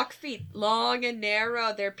 They're cock feet. Long and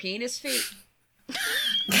narrow. They're penis feet.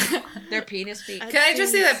 They're penis feet. Can I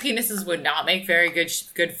just say that penises would not make very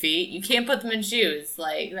good feet? You can't put them in shoes.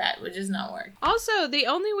 Like, that would just not work. Also, the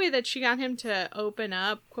only way that she got him to open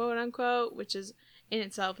up, quote unquote, which is in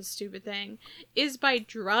itself a stupid thing, is by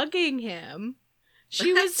drugging him.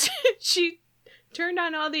 She turned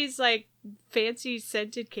on all these, like, fancy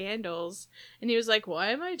scented candles, and he was like, why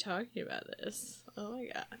am I talking about this? Oh my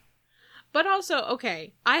god. But also,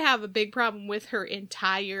 okay, I have a big problem with her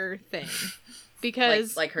entire thing.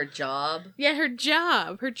 Because... Like her job? Yeah, her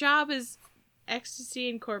job. Her job is Ecstasy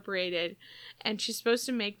Incorporated, and she's supposed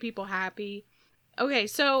to make people happy. Okay,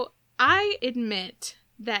 so I admit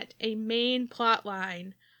that a main plot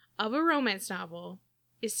line of a romance novel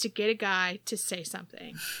is to get a guy to say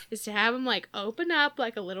something. Is to have him, like, open up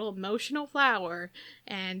like a little emotional flower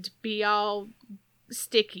and be all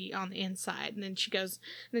sticky on the inside. And then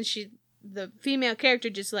the female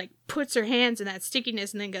character just, like, puts her hands in that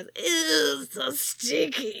stickiness and then goes, ew, so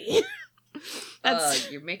sticky.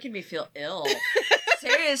 You're making me feel ill.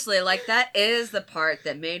 Seriously, like, that is the part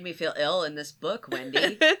that made me feel ill in this book,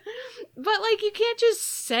 Wendy. But, like, you can't just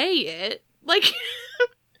say it. Like,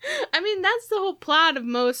 I mean, that's the whole plot of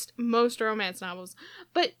most romance novels.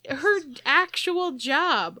 But her actual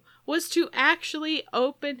job was to actually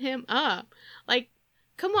open him up. Like,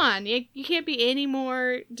 come on, you can't be any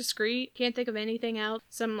more discreet. Can't think of anything else.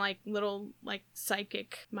 Some, like, little, like,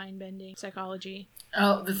 psychic mind-bending psychology.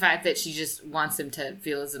 Oh, the fact that she just wants him to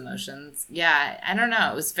feel his emotions. Yeah, I don't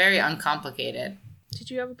know. It was very uncomplicated. Did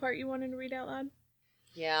you have a part you wanted to read out loud?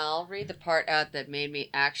 Yeah, I'll read the part out that made me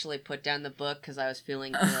actually put down the book because I was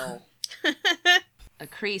feeling ill. A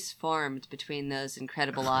crease formed between those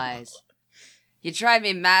incredible eyes. You drive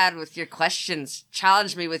me mad with your questions,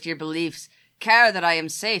 challenge me with your beliefs, care that I am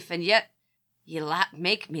safe, and yet you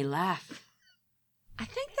make me laugh. I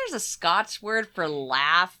think there's a Scots word for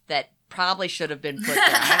laugh that probably should have been put there.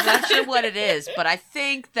 I'm not sure what it is, but I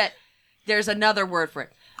think that there's another word for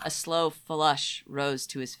it. A slow flush rose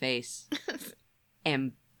to his face.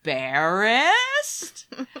 Embarrassed?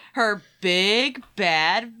 Her big,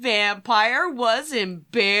 bad vampire was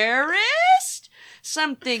embarrassed?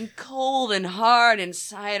 Something cold and hard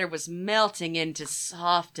inside her was melting into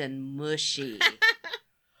soft and mushy.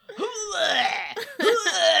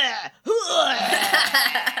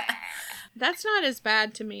 That's not as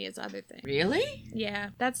bad to me as other things. Really? Yeah,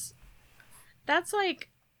 that's like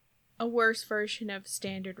a worse version of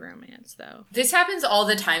standard romance, though. This happens all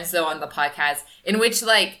the times, though, on the podcast, in which,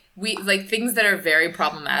 like, we, like, things that are very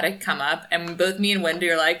problematic come up, and both me and Wendy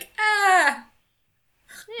are like, ah.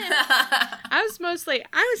 Yeah. I was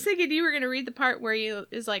thinking you were going to read the part where he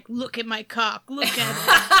is like, look at my cock, look at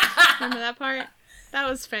it. Remember that part? That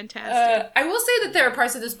was fantastic. I will say that there are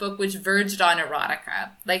parts of this book which verged on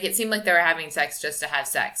erotica. Like, it seemed like they were having sex just to have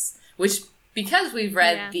sex, which... Because we've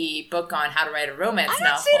read the book on how to write a romance novel. I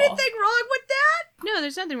don't see anything wrong with that. No,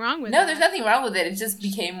 there's nothing wrong with No, that. there's nothing wrong with it. It just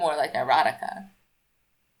became more like erotica.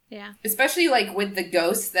 Yeah. Especially, like, with the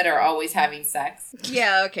ghosts that are always having sex.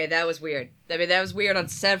 Yeah, okay, that was weird. I mean, that was weird on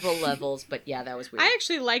several levels, but yeah, that was weird. I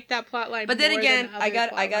actually liked that plotline. But then more again, than I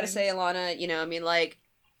other gotta plotlines. say, Ilana, you know, I mean, like,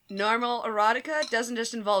 normal erotica doesn't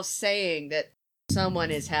just involve saying that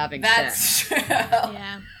someone is having That's sex. true.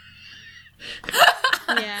 Yeah.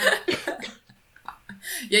 Yeah.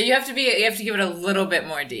 Yeah, you have to give it a little bit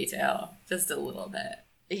more detail. Just a little bit.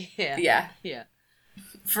 Yeah.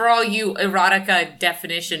 For all you erotica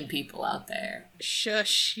definition people out there.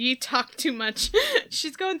 Shush, you talk too much.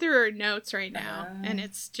 She's going through her notes right now, and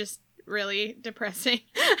it's just really depressing.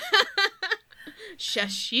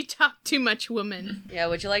 Shush, you talk too much, woman. Yeah,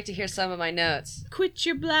 would you like to hear some of my notes? Quit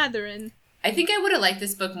your blathering. I think I would have liked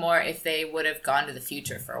this book more if they would have gone to the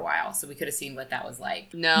future for a while, so we could have seen what that was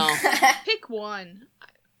like. No. Pick one.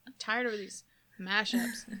 I'm tired of these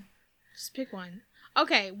mashups. Just pick one.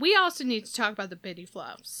 Okay, we also need to talk about the Biddy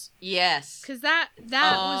Fluffs. Yes. Because that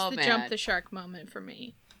was the man. jump the shark moment for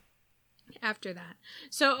me. After that.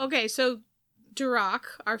 So Duroc,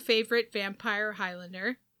 our favorite vampire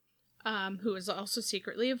Highlander, who is also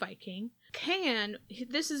secretly a Viking,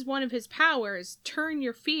 this is one of his powers, turn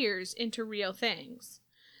your fears into real things.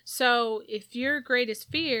 So if your greatest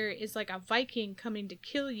fear is like a Viking coming to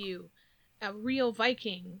kill you, a real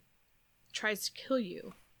Viking tries to kill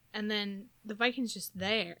you, and then the Viking's just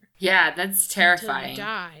there. Yeah, that's terrifying. Until you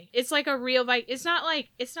die. It's like a real Viking. It's not like,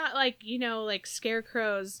 you know, like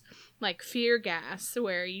Scarecrow's like fear gas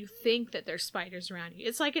where you think that there's spiders around you.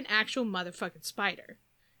 It's like an actual motherfucking spider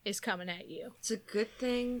is coming at you. It's a good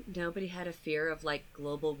thing nobody had a fear of, like,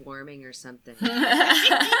 global warming or something.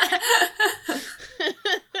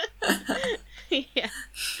 Yeah.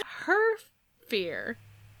 Her fear.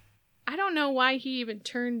 I don't know why he even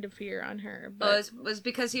turned to fear on her. But... Well, it was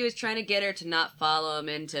because he was trying to get her to not follow him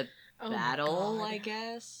into battle, God. I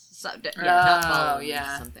guess. Not follow him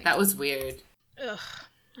yeah. into something. That was weird. Ugh.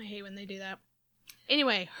 I hate when they do that.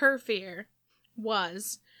 Anyway, her fear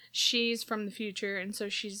was... She's from the future, and so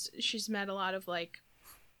she's met a lot of, like,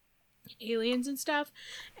 aliens and stuff,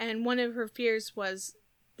 and one of her fears was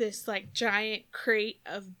this, like, giant crate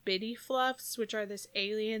of Biddy Fluffs, which are this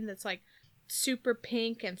alien that's, like, super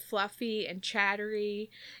pink and fluffy and chattery.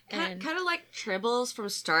 And kind of like Tribbles from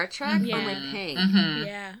Star Trek, Yeah. only pink. Mm-hmm.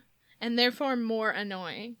 yeah. And therefore more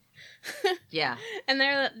annoying. Yeah. And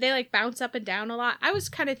they like bounce up and down a lot. I was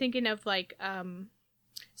kind of thinking of like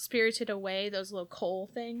Spirited Away, those little coal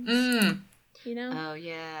things. You know? Oh,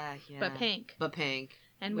 yeah. But pink.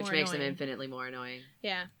 And which more makes annoying. them infinitely more annoying.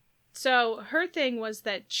 Yeah. So her thing was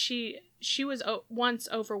that she was once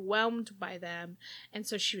overwhelmed by them, and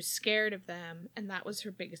so she was scared of them, and that was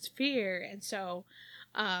her biggest fear. And so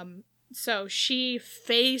she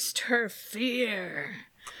faced her fear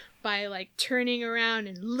by like turning around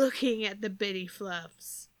and looking at the bitty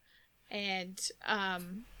fluffs, and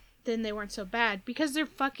then they weren't so bad because they're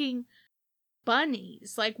fucking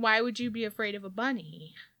bunnies. Like, why would you be afraid of a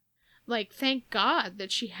bunny? Like, thank God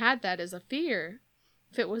that she had that as a fear.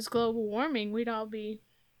 If it was global warming, we'd all be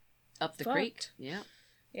up the fucked. creek. Yeah.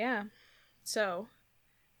 Yeah. So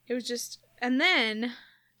it was just, and then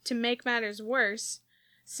to make matters worse,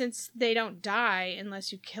 since they don't die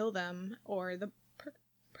unless you kill them or the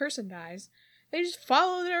person dies, they just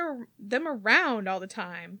follow them around all the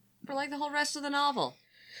time For like the whole rest of the novel.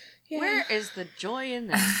 Yeah. Where is the joy in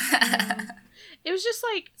that? It was just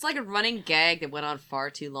like, It's like a running gag that went on far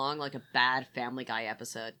too long, like a bad Family Guy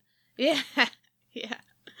episode. yeah. Yeah.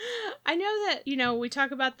 I know that, we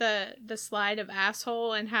talk about the slide of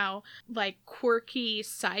asshole and how, like, quirky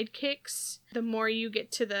sidekicks, the more you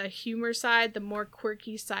get to the humor side, the more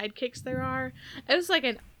quirky sidekicks there are. It was like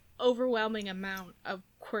an overwhelming amount of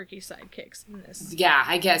quirky sidekicks in this. Yeah,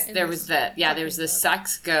 I guess in there this was there was the book.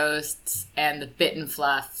 sex ghosts and the bitten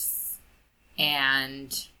fluffs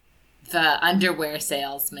and the underwear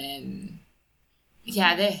salesman.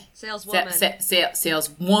 Yeah, Saleswoman.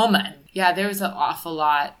 Saleswoman. Yeah, there was an awful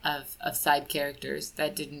lot of side characters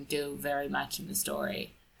that didn't do very much in the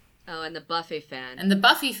story. Oh, and the Buffy fan. And the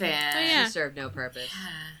Buffy fan. Oh, yeah. She served no purpose.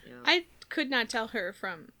 Yeah. You know. I could not tell her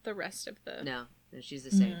from the rest of the... No, she's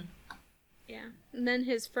the same. Yeah. And then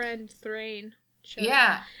his friend Thrain showed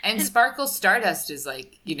Yeah, up. and Sparkle Stardust is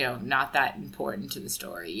like, not that important to the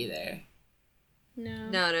story either. No.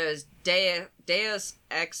 It was Deus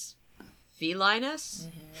Ex Felinus?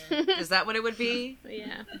 Is that what it would be?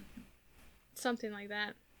 Yeah. Something like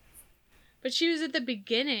that. But she was at the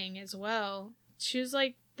beginning as well. She was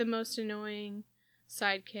like the most annoying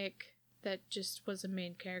sidekick that just was a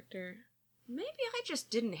main character. Maybe I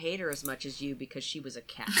just didn't hate her as much as you because she was a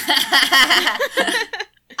cat. Could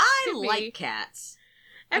I be. like cats.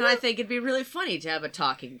 And I think it'd be really funny to have a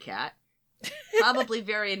talking cat. Probably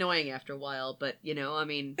very annoying after a while, but,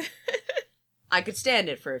 I could stand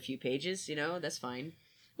it for a few pages, that's fine.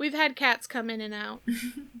 We've had cats come in and out.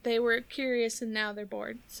 They were curious and now they're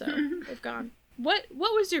bored, so they've gone. What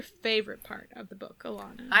was your favorite part of the book,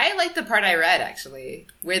 Ilana? I liked the part I read, actually,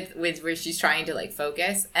 with where she's trying to, like,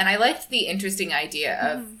 focus. And I liked the interesting idea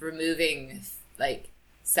of removing, like,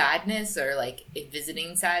 sadness or, like,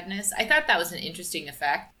 visiting sadness. I thought that was an interesting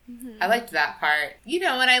effect. I liked that part. And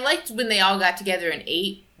I liked when they all got together and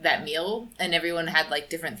ate that meal and everyone had, like,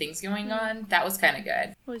 different things going on. That was kind of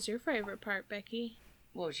good. What was your favorite part, Becky?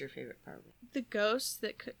 What was your favorite part? The ghosts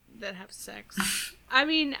that have sex. I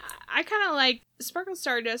mean, I kind of like Sparkle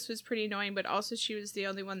Stardust was pretty annoying, but also she was the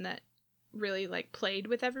only one that really like played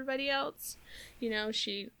with everybody else.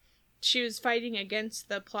 She was fighting against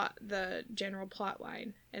the general plot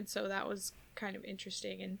line, and so that was kind of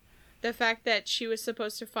interesting. And the fact that she was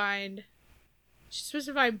supposed to find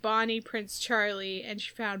Bonnie, Prince Charlie, and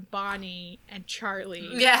she found Bonnie and Charlie.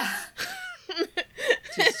 Yeah.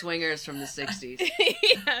 Two swingers from the 60s.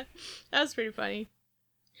 Yeah, that was pretty funny.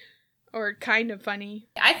 Or kind of funny.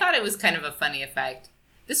 I thought it was kind of a funny effect.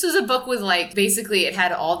 This was a book with, like, basically it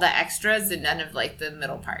had all the extras and none of, like, the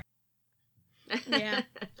middle part. Yeah.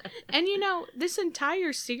 And this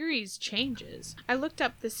entire series changes. I looked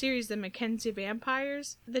up the series, The Mackenzie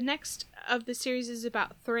Vampires. The next of the series is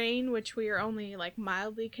about Thrain, which we are only, like,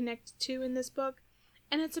 mildly connected to in this book.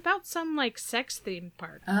 And it's about some, like, sex-themed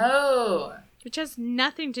park. Oh. Which has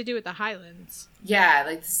nothing to do with the Highlands. Yeah,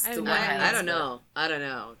 like, this I is the don't one know. I don't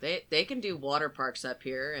know. They can do water parks up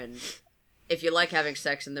here, and if you like having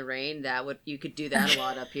sex in the rain, you could do that a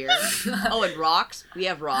lot up here. Oh, and rocks. We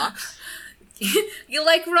have rocks. You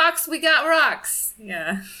like rocks? We got rocks.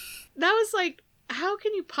 Yeah. That was like, how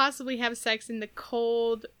can you possibly have sex in the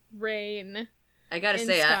cold rain? I gotta in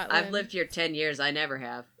say, I've Scotland? lived here 10 years. I never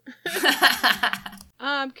have.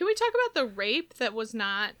 Can we talk about the rape that was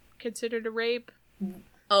not considered a rape?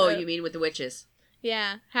 Oh, you mean with the witches?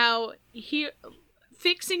 Yeah, how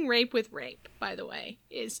fixing rape with rape, by the way,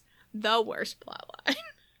 is the worst plotline.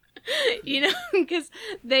 Because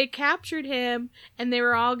they captured him and they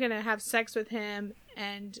were all gonna have sex with him,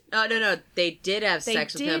 and Oh, no. They did have They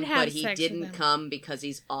sex with did him, have but he sex with didn't him. come because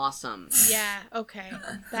he's awesome. yeah, okay,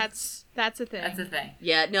 that's a thing. That's a thing.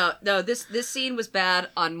 Yeah, no. This scene was bad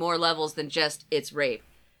on more levels than just it's rape.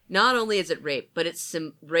 Not only is it rape, but it's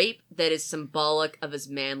some rape that is symbolic of his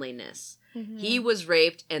manliness. Mhm. He was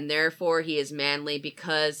raped, and therefore he is manly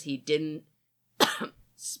because he didn't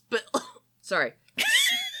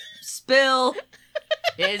spill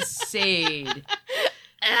his seed.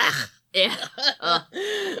 Ugh. Yeah.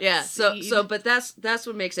 Yeah. So, but that's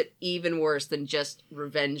what makes it even worse than just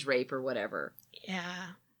revenge rape or whatever. Yeah.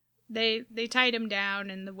 They tied him down,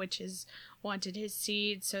 and the witches wanted his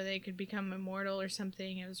seed so they could become immortal or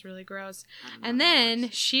something. It was really gross. And then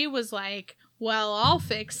she was like, well, I'll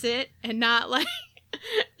fix it. And not like,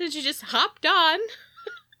 then she just hopped on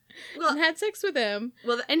and had sex with him.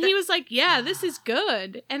 Well, And he was like, yeah, this is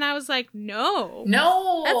good. And I was like, no.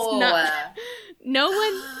 No. That's not. No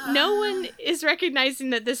one is recognizing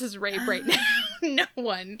that this is rape right now. No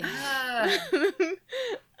one.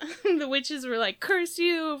 The witches were like, curse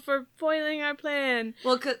you for foiling our plan.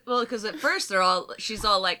 Well, because at first she's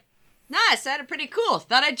all like, nah, it sounded pretty cool.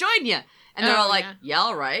 Thought I'd join you. And they're all like, yeah,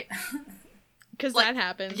 all right. Because Like, that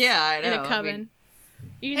happens. yeah, I know. In a I coven. mean,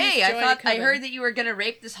 You can hey, just I join a thought I coven. heard that you were gonna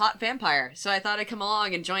rape this hot vampire, so I thought I'd come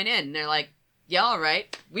along and join in. And they're like, yeah, all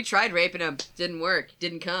right. We tried raping him, didn't work,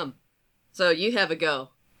 didn't come. So you have a go.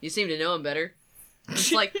 You seem to know him better.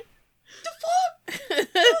 It's like, the fuck?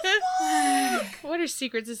 What are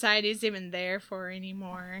secret societies even there for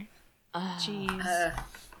anymore? Jeez.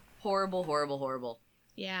 Horrible, horrible, horrible.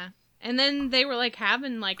 Yeah. And then they were like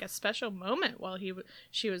having like a special moment while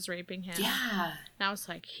she was raping him. Yeah. And I was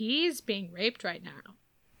like, he's being raped right now.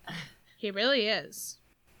 He really is.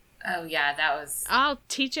 Oh yeah, I'll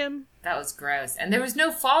teach him. that was gross. And there was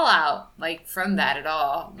no fallout like from that at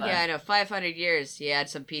all. But... Yeah, I know. 500 years, he had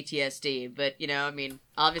some PTSD, but I mean,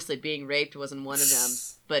 obviously being raped wasn't one of them.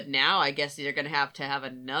 But now I guess you're gonna have to have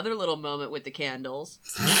another little moment with the candles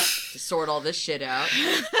to sort all this shit out.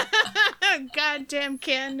 Goddamn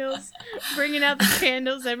candles. Bringing out the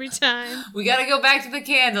candles every time. We gotta go back to the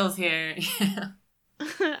candles here.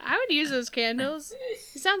 I would use those candles.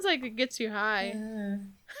 It sounds like it gets you high.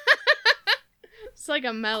 It's like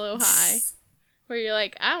a mellow high. Where you're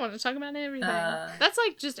like, I want to talk about everything. That's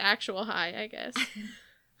like just actual high, I guess.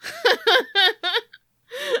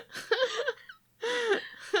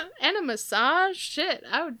 And a massage? Shit,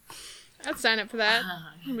 I'd sign up for that.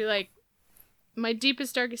 I'd be like, my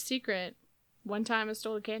deepest, darkest secret. One time I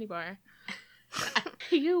stole a candy bar.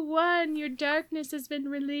 You won. Your darkness has been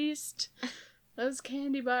released. Those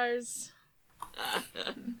candy bars.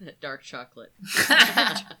 Dark chocolate.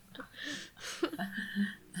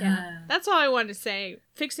 Yeah, that's all I wanted to say.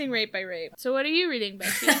 Fixing rape by rape. So what are you reading,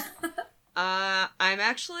 Becky? I'm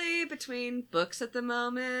actually between books at the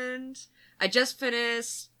moment. I just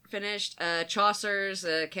finished Chaucer's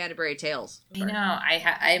Canterbury Tales. I know.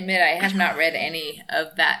 I admit I have not read any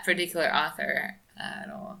of that particular author at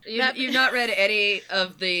all. You've not read any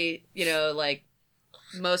of the, like,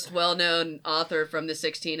 most well-known author from the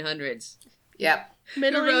 1600s. Yep.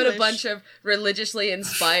 Middle Who wrote English. a bunch of religiously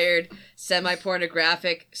inspired,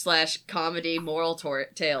 semi-pornographic / comedy moral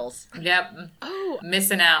tales. Yep. Oh,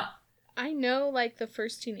 Missing out. I know like the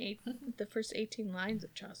first 18 lines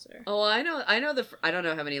of Chaucer. Oh, I know I don't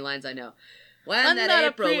know how many lines I know. When I'm that not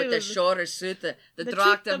April with the approved. shorter suit, the The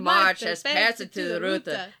dracht truth of of March March has has passed passed to to the the route,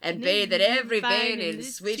 Ruta, and bathed every vein in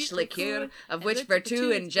its sweet sweet liqueur, liqueur, of and which which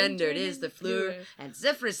Vertu Vertu engendered is the fleur, and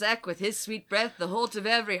Zephyr with his sweet breath the holt of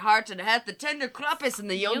every heart, and hath the tender croppus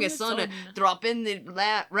and the youngest son, drop in the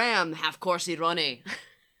ram, half coursey runny.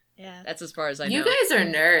 Yeah. That's as far as I know. You guys are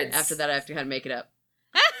nerds. After that, I have to kind of make it up.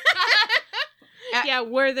 Yeah,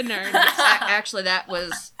 we're the nerds. Actually, that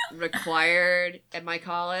was required at my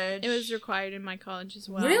college. It was required in my college as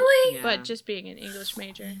well. Really? Yeah. But just being an English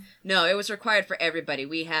major. No, it was required for everybody.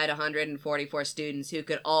 We had 144 students who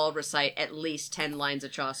could all recite at least 10 lines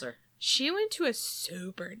of Chaucer. She went to a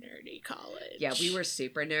super nerdy college. Yeah, we were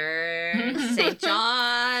super nerds. St.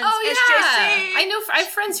 John's. Oh yeah. SJC. I have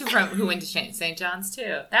friends who went to St. John's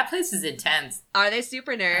too. That place is intense. Are they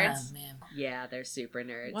super nerds? Oh man. Yeah, they're super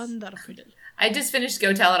nerds. Wonderful. I just finished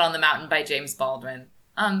Go Tell It on the Mountain by James Baldwin.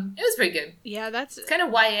 It was pretty good. Yeah, that's It's kind of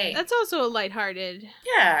YA. that's also a lighthearted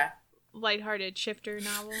shifter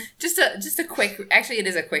novel. Just a quick. Actually, it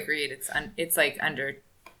is a quick read. It's like under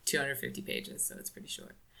 250 pages, so it's pretty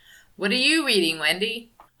short. What are you reading,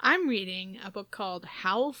 Wendy? I'm reading a book called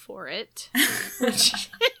Howl for It, which is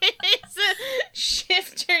a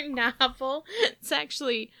shifter novel. It's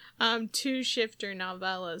actually 2 shifter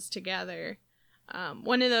novellas together.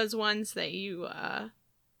 One of those ones that you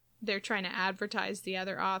they're trying to advertise the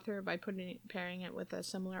other author by pairing it with a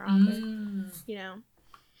similar author. You know,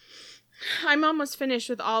 I'm almost finished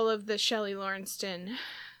with all of the Shelley Lawrenston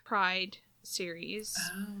Pride series.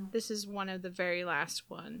 This is one of the very last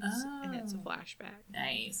ones, and it's a flashback.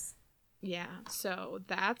 Nice. Yeah, so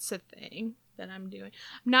that's a thing that I'm doing.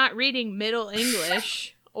 I'm not reading Middle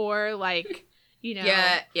English or like, you know.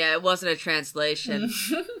 Yeah, it wasn't a translation.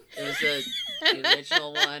 It was the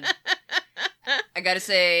original one. I gotta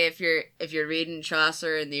say, if you're reading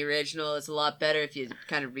Chaucer in the original, it's a lot better if you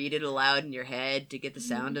kind of read it aloud in your head to get the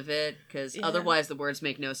sound of it, because otherwise the words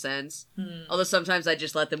make no sense. Although sometimes I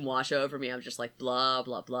just let them wash over me. I'm just like blah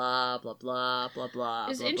blah blah blah blah blah blah.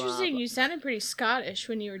 It's blah, interesting. blah. You sounded pretty Scottish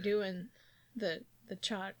when you were doing the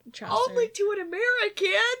Chaucer. Only to an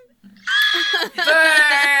American.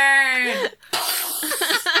 Burn!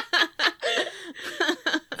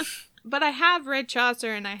 But I have read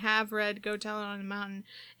Chaucer and I have read Go Tell It on the Mountain.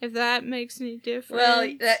 If that makes any difference. Well,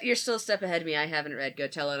 you're still a step ahead of me. I haven't read Go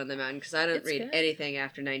Tell It on the Mountain because I don't read good. anything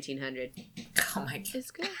after 1900. Oh my god.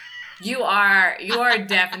 It's good. You are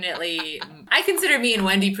definitely... I consider me and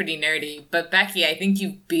Wendy pretty nerdy, but Becky, I think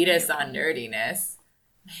you beat us on nerdiness.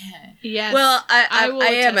 Man. Yes. Well, I will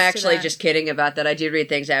am attest to actually that. just kidding about that. I do read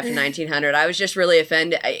things after 1900. I was just really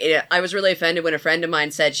offended. I was really offended when a friend of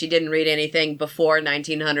mine said she didn't read anything before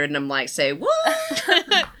 1900, and I'm like, say, what?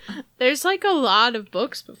 There's like a lot of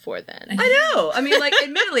books before then. I know. I mean, like,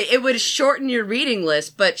 admittedly, it would shorten your reading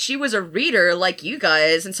list, but she was a reader like you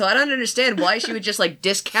guys, and so I don't understand why she would just, like,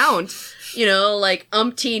 discount, like,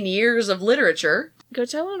 umpteen years of literature. Go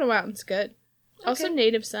Tell It on the Mountain's good. Also,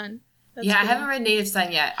 Native Son. That's I good. haven't read Native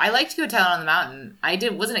Son yet. I like to Go Tell It on the Mountain. I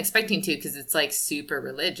wasn't expecting to because it's like super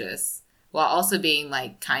religious while also being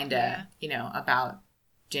like kind of, about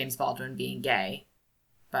James Baldwin being gay,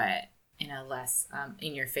 but in a less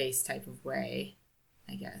in your face type of way,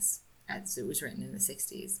 I guess, as it was written in the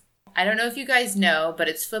 60s. I don't know if you guys know, but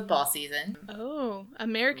it's football season. Oh,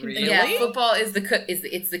 American Really? football. Yeah, football is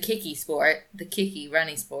it's the kicky sport, the kicky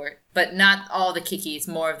running sport, but not all the kicky. It's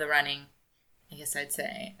more of the running, I guess I'd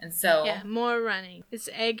say. And so Yeah, more running. It's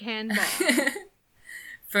egg handball.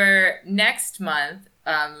 for next month,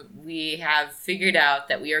 we have figured out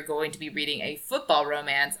that we are going to be reading a football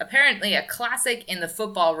romance, apparently a classic in the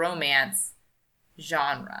football romance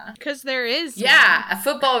genre. Because there is. Yeah, a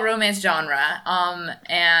football romance genre.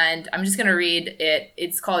 And I'm just going to read it.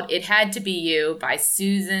 It's called It Had to Be You by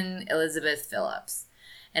Susan Elizabeth Phillips.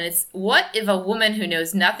 And it's, what if a woman who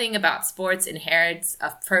knows nothing about sports inherits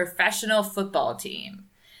a professional football team?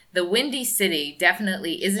 The Windy City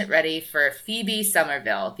definitely isn't ready for Phoebe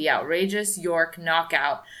Somerville, the outrageous York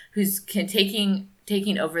knockout who's taking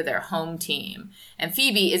over their home team. And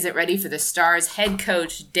Phoebe isn't ready for the Stars' head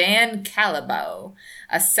coach, Dan Calabo,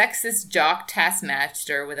 a sexist jock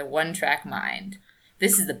taskmaster with a one-track mind.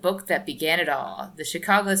 This is the book that began it all. The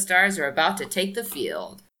Chicago Stars are about to take the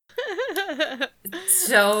field.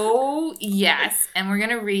 So, yes, and we're going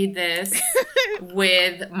to read this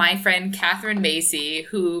with my friend Catherine Macy,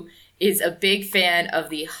 who is a big fan of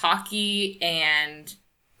the hockey and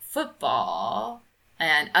football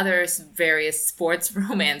and other various sports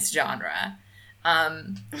romance genre.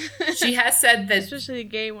 She has said that Especially the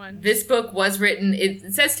gay one. this book was written,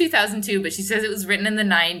 it says 2002, but she says it was written in the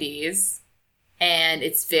 90s, and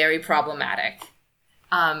it's very problematic.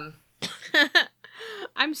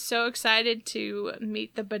 I'm so excited to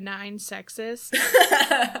meet the benign sexist.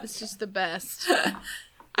 It's just the best.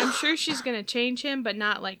 I'm sure she's going to change him, but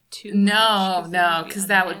not like too much. No, because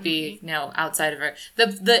that would be outside of her.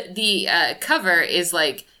 The cover is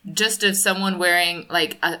like just of someone wearing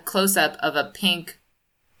like a close up of a pink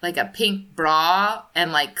bra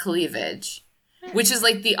and like cleavage, which is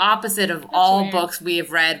like the opposite of all weird. books we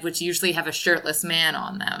have read, which usually have a shirtless man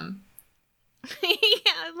on them.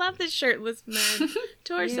 Yeah, I love the shirtless men.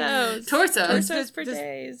 Torsos. Torsos. For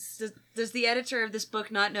days. Does the editor of this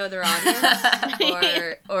book not know their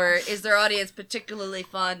audience? or is their audience particularly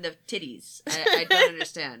fond of titties? I don't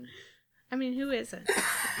understand. I mean, who isn't?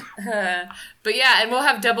 But yeah, and we'll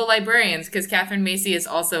have double librarians because Catherine Macy is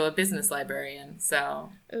also a business librarian.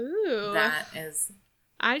 So Ooh. that is...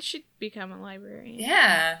 I should become a librarian.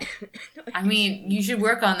 Yeah. I mean, you should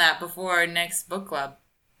work on that before next book club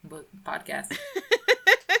podcast.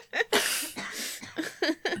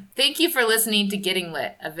 Thank you for listening to Getting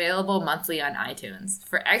Lit, available monthly on iTunes.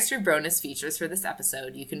 For extra bonus features for this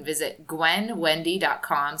episode, you can visit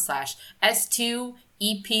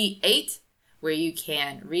gwenwendy.com/S2EP8, where you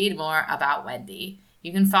can read more about Wendy.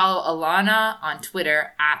 You can follow Ilana on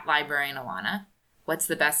Twitter @LibrarianIlana. What's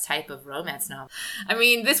the best type of romance novel? I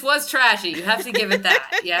mean, this was trashy. You have to give it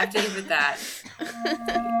that. You have to give it that.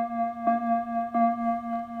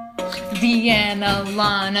 Wendy and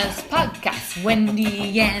Ilana's podcast.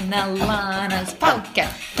 Wendy and Ilana's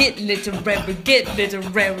podcast. Get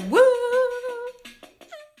literary, woo!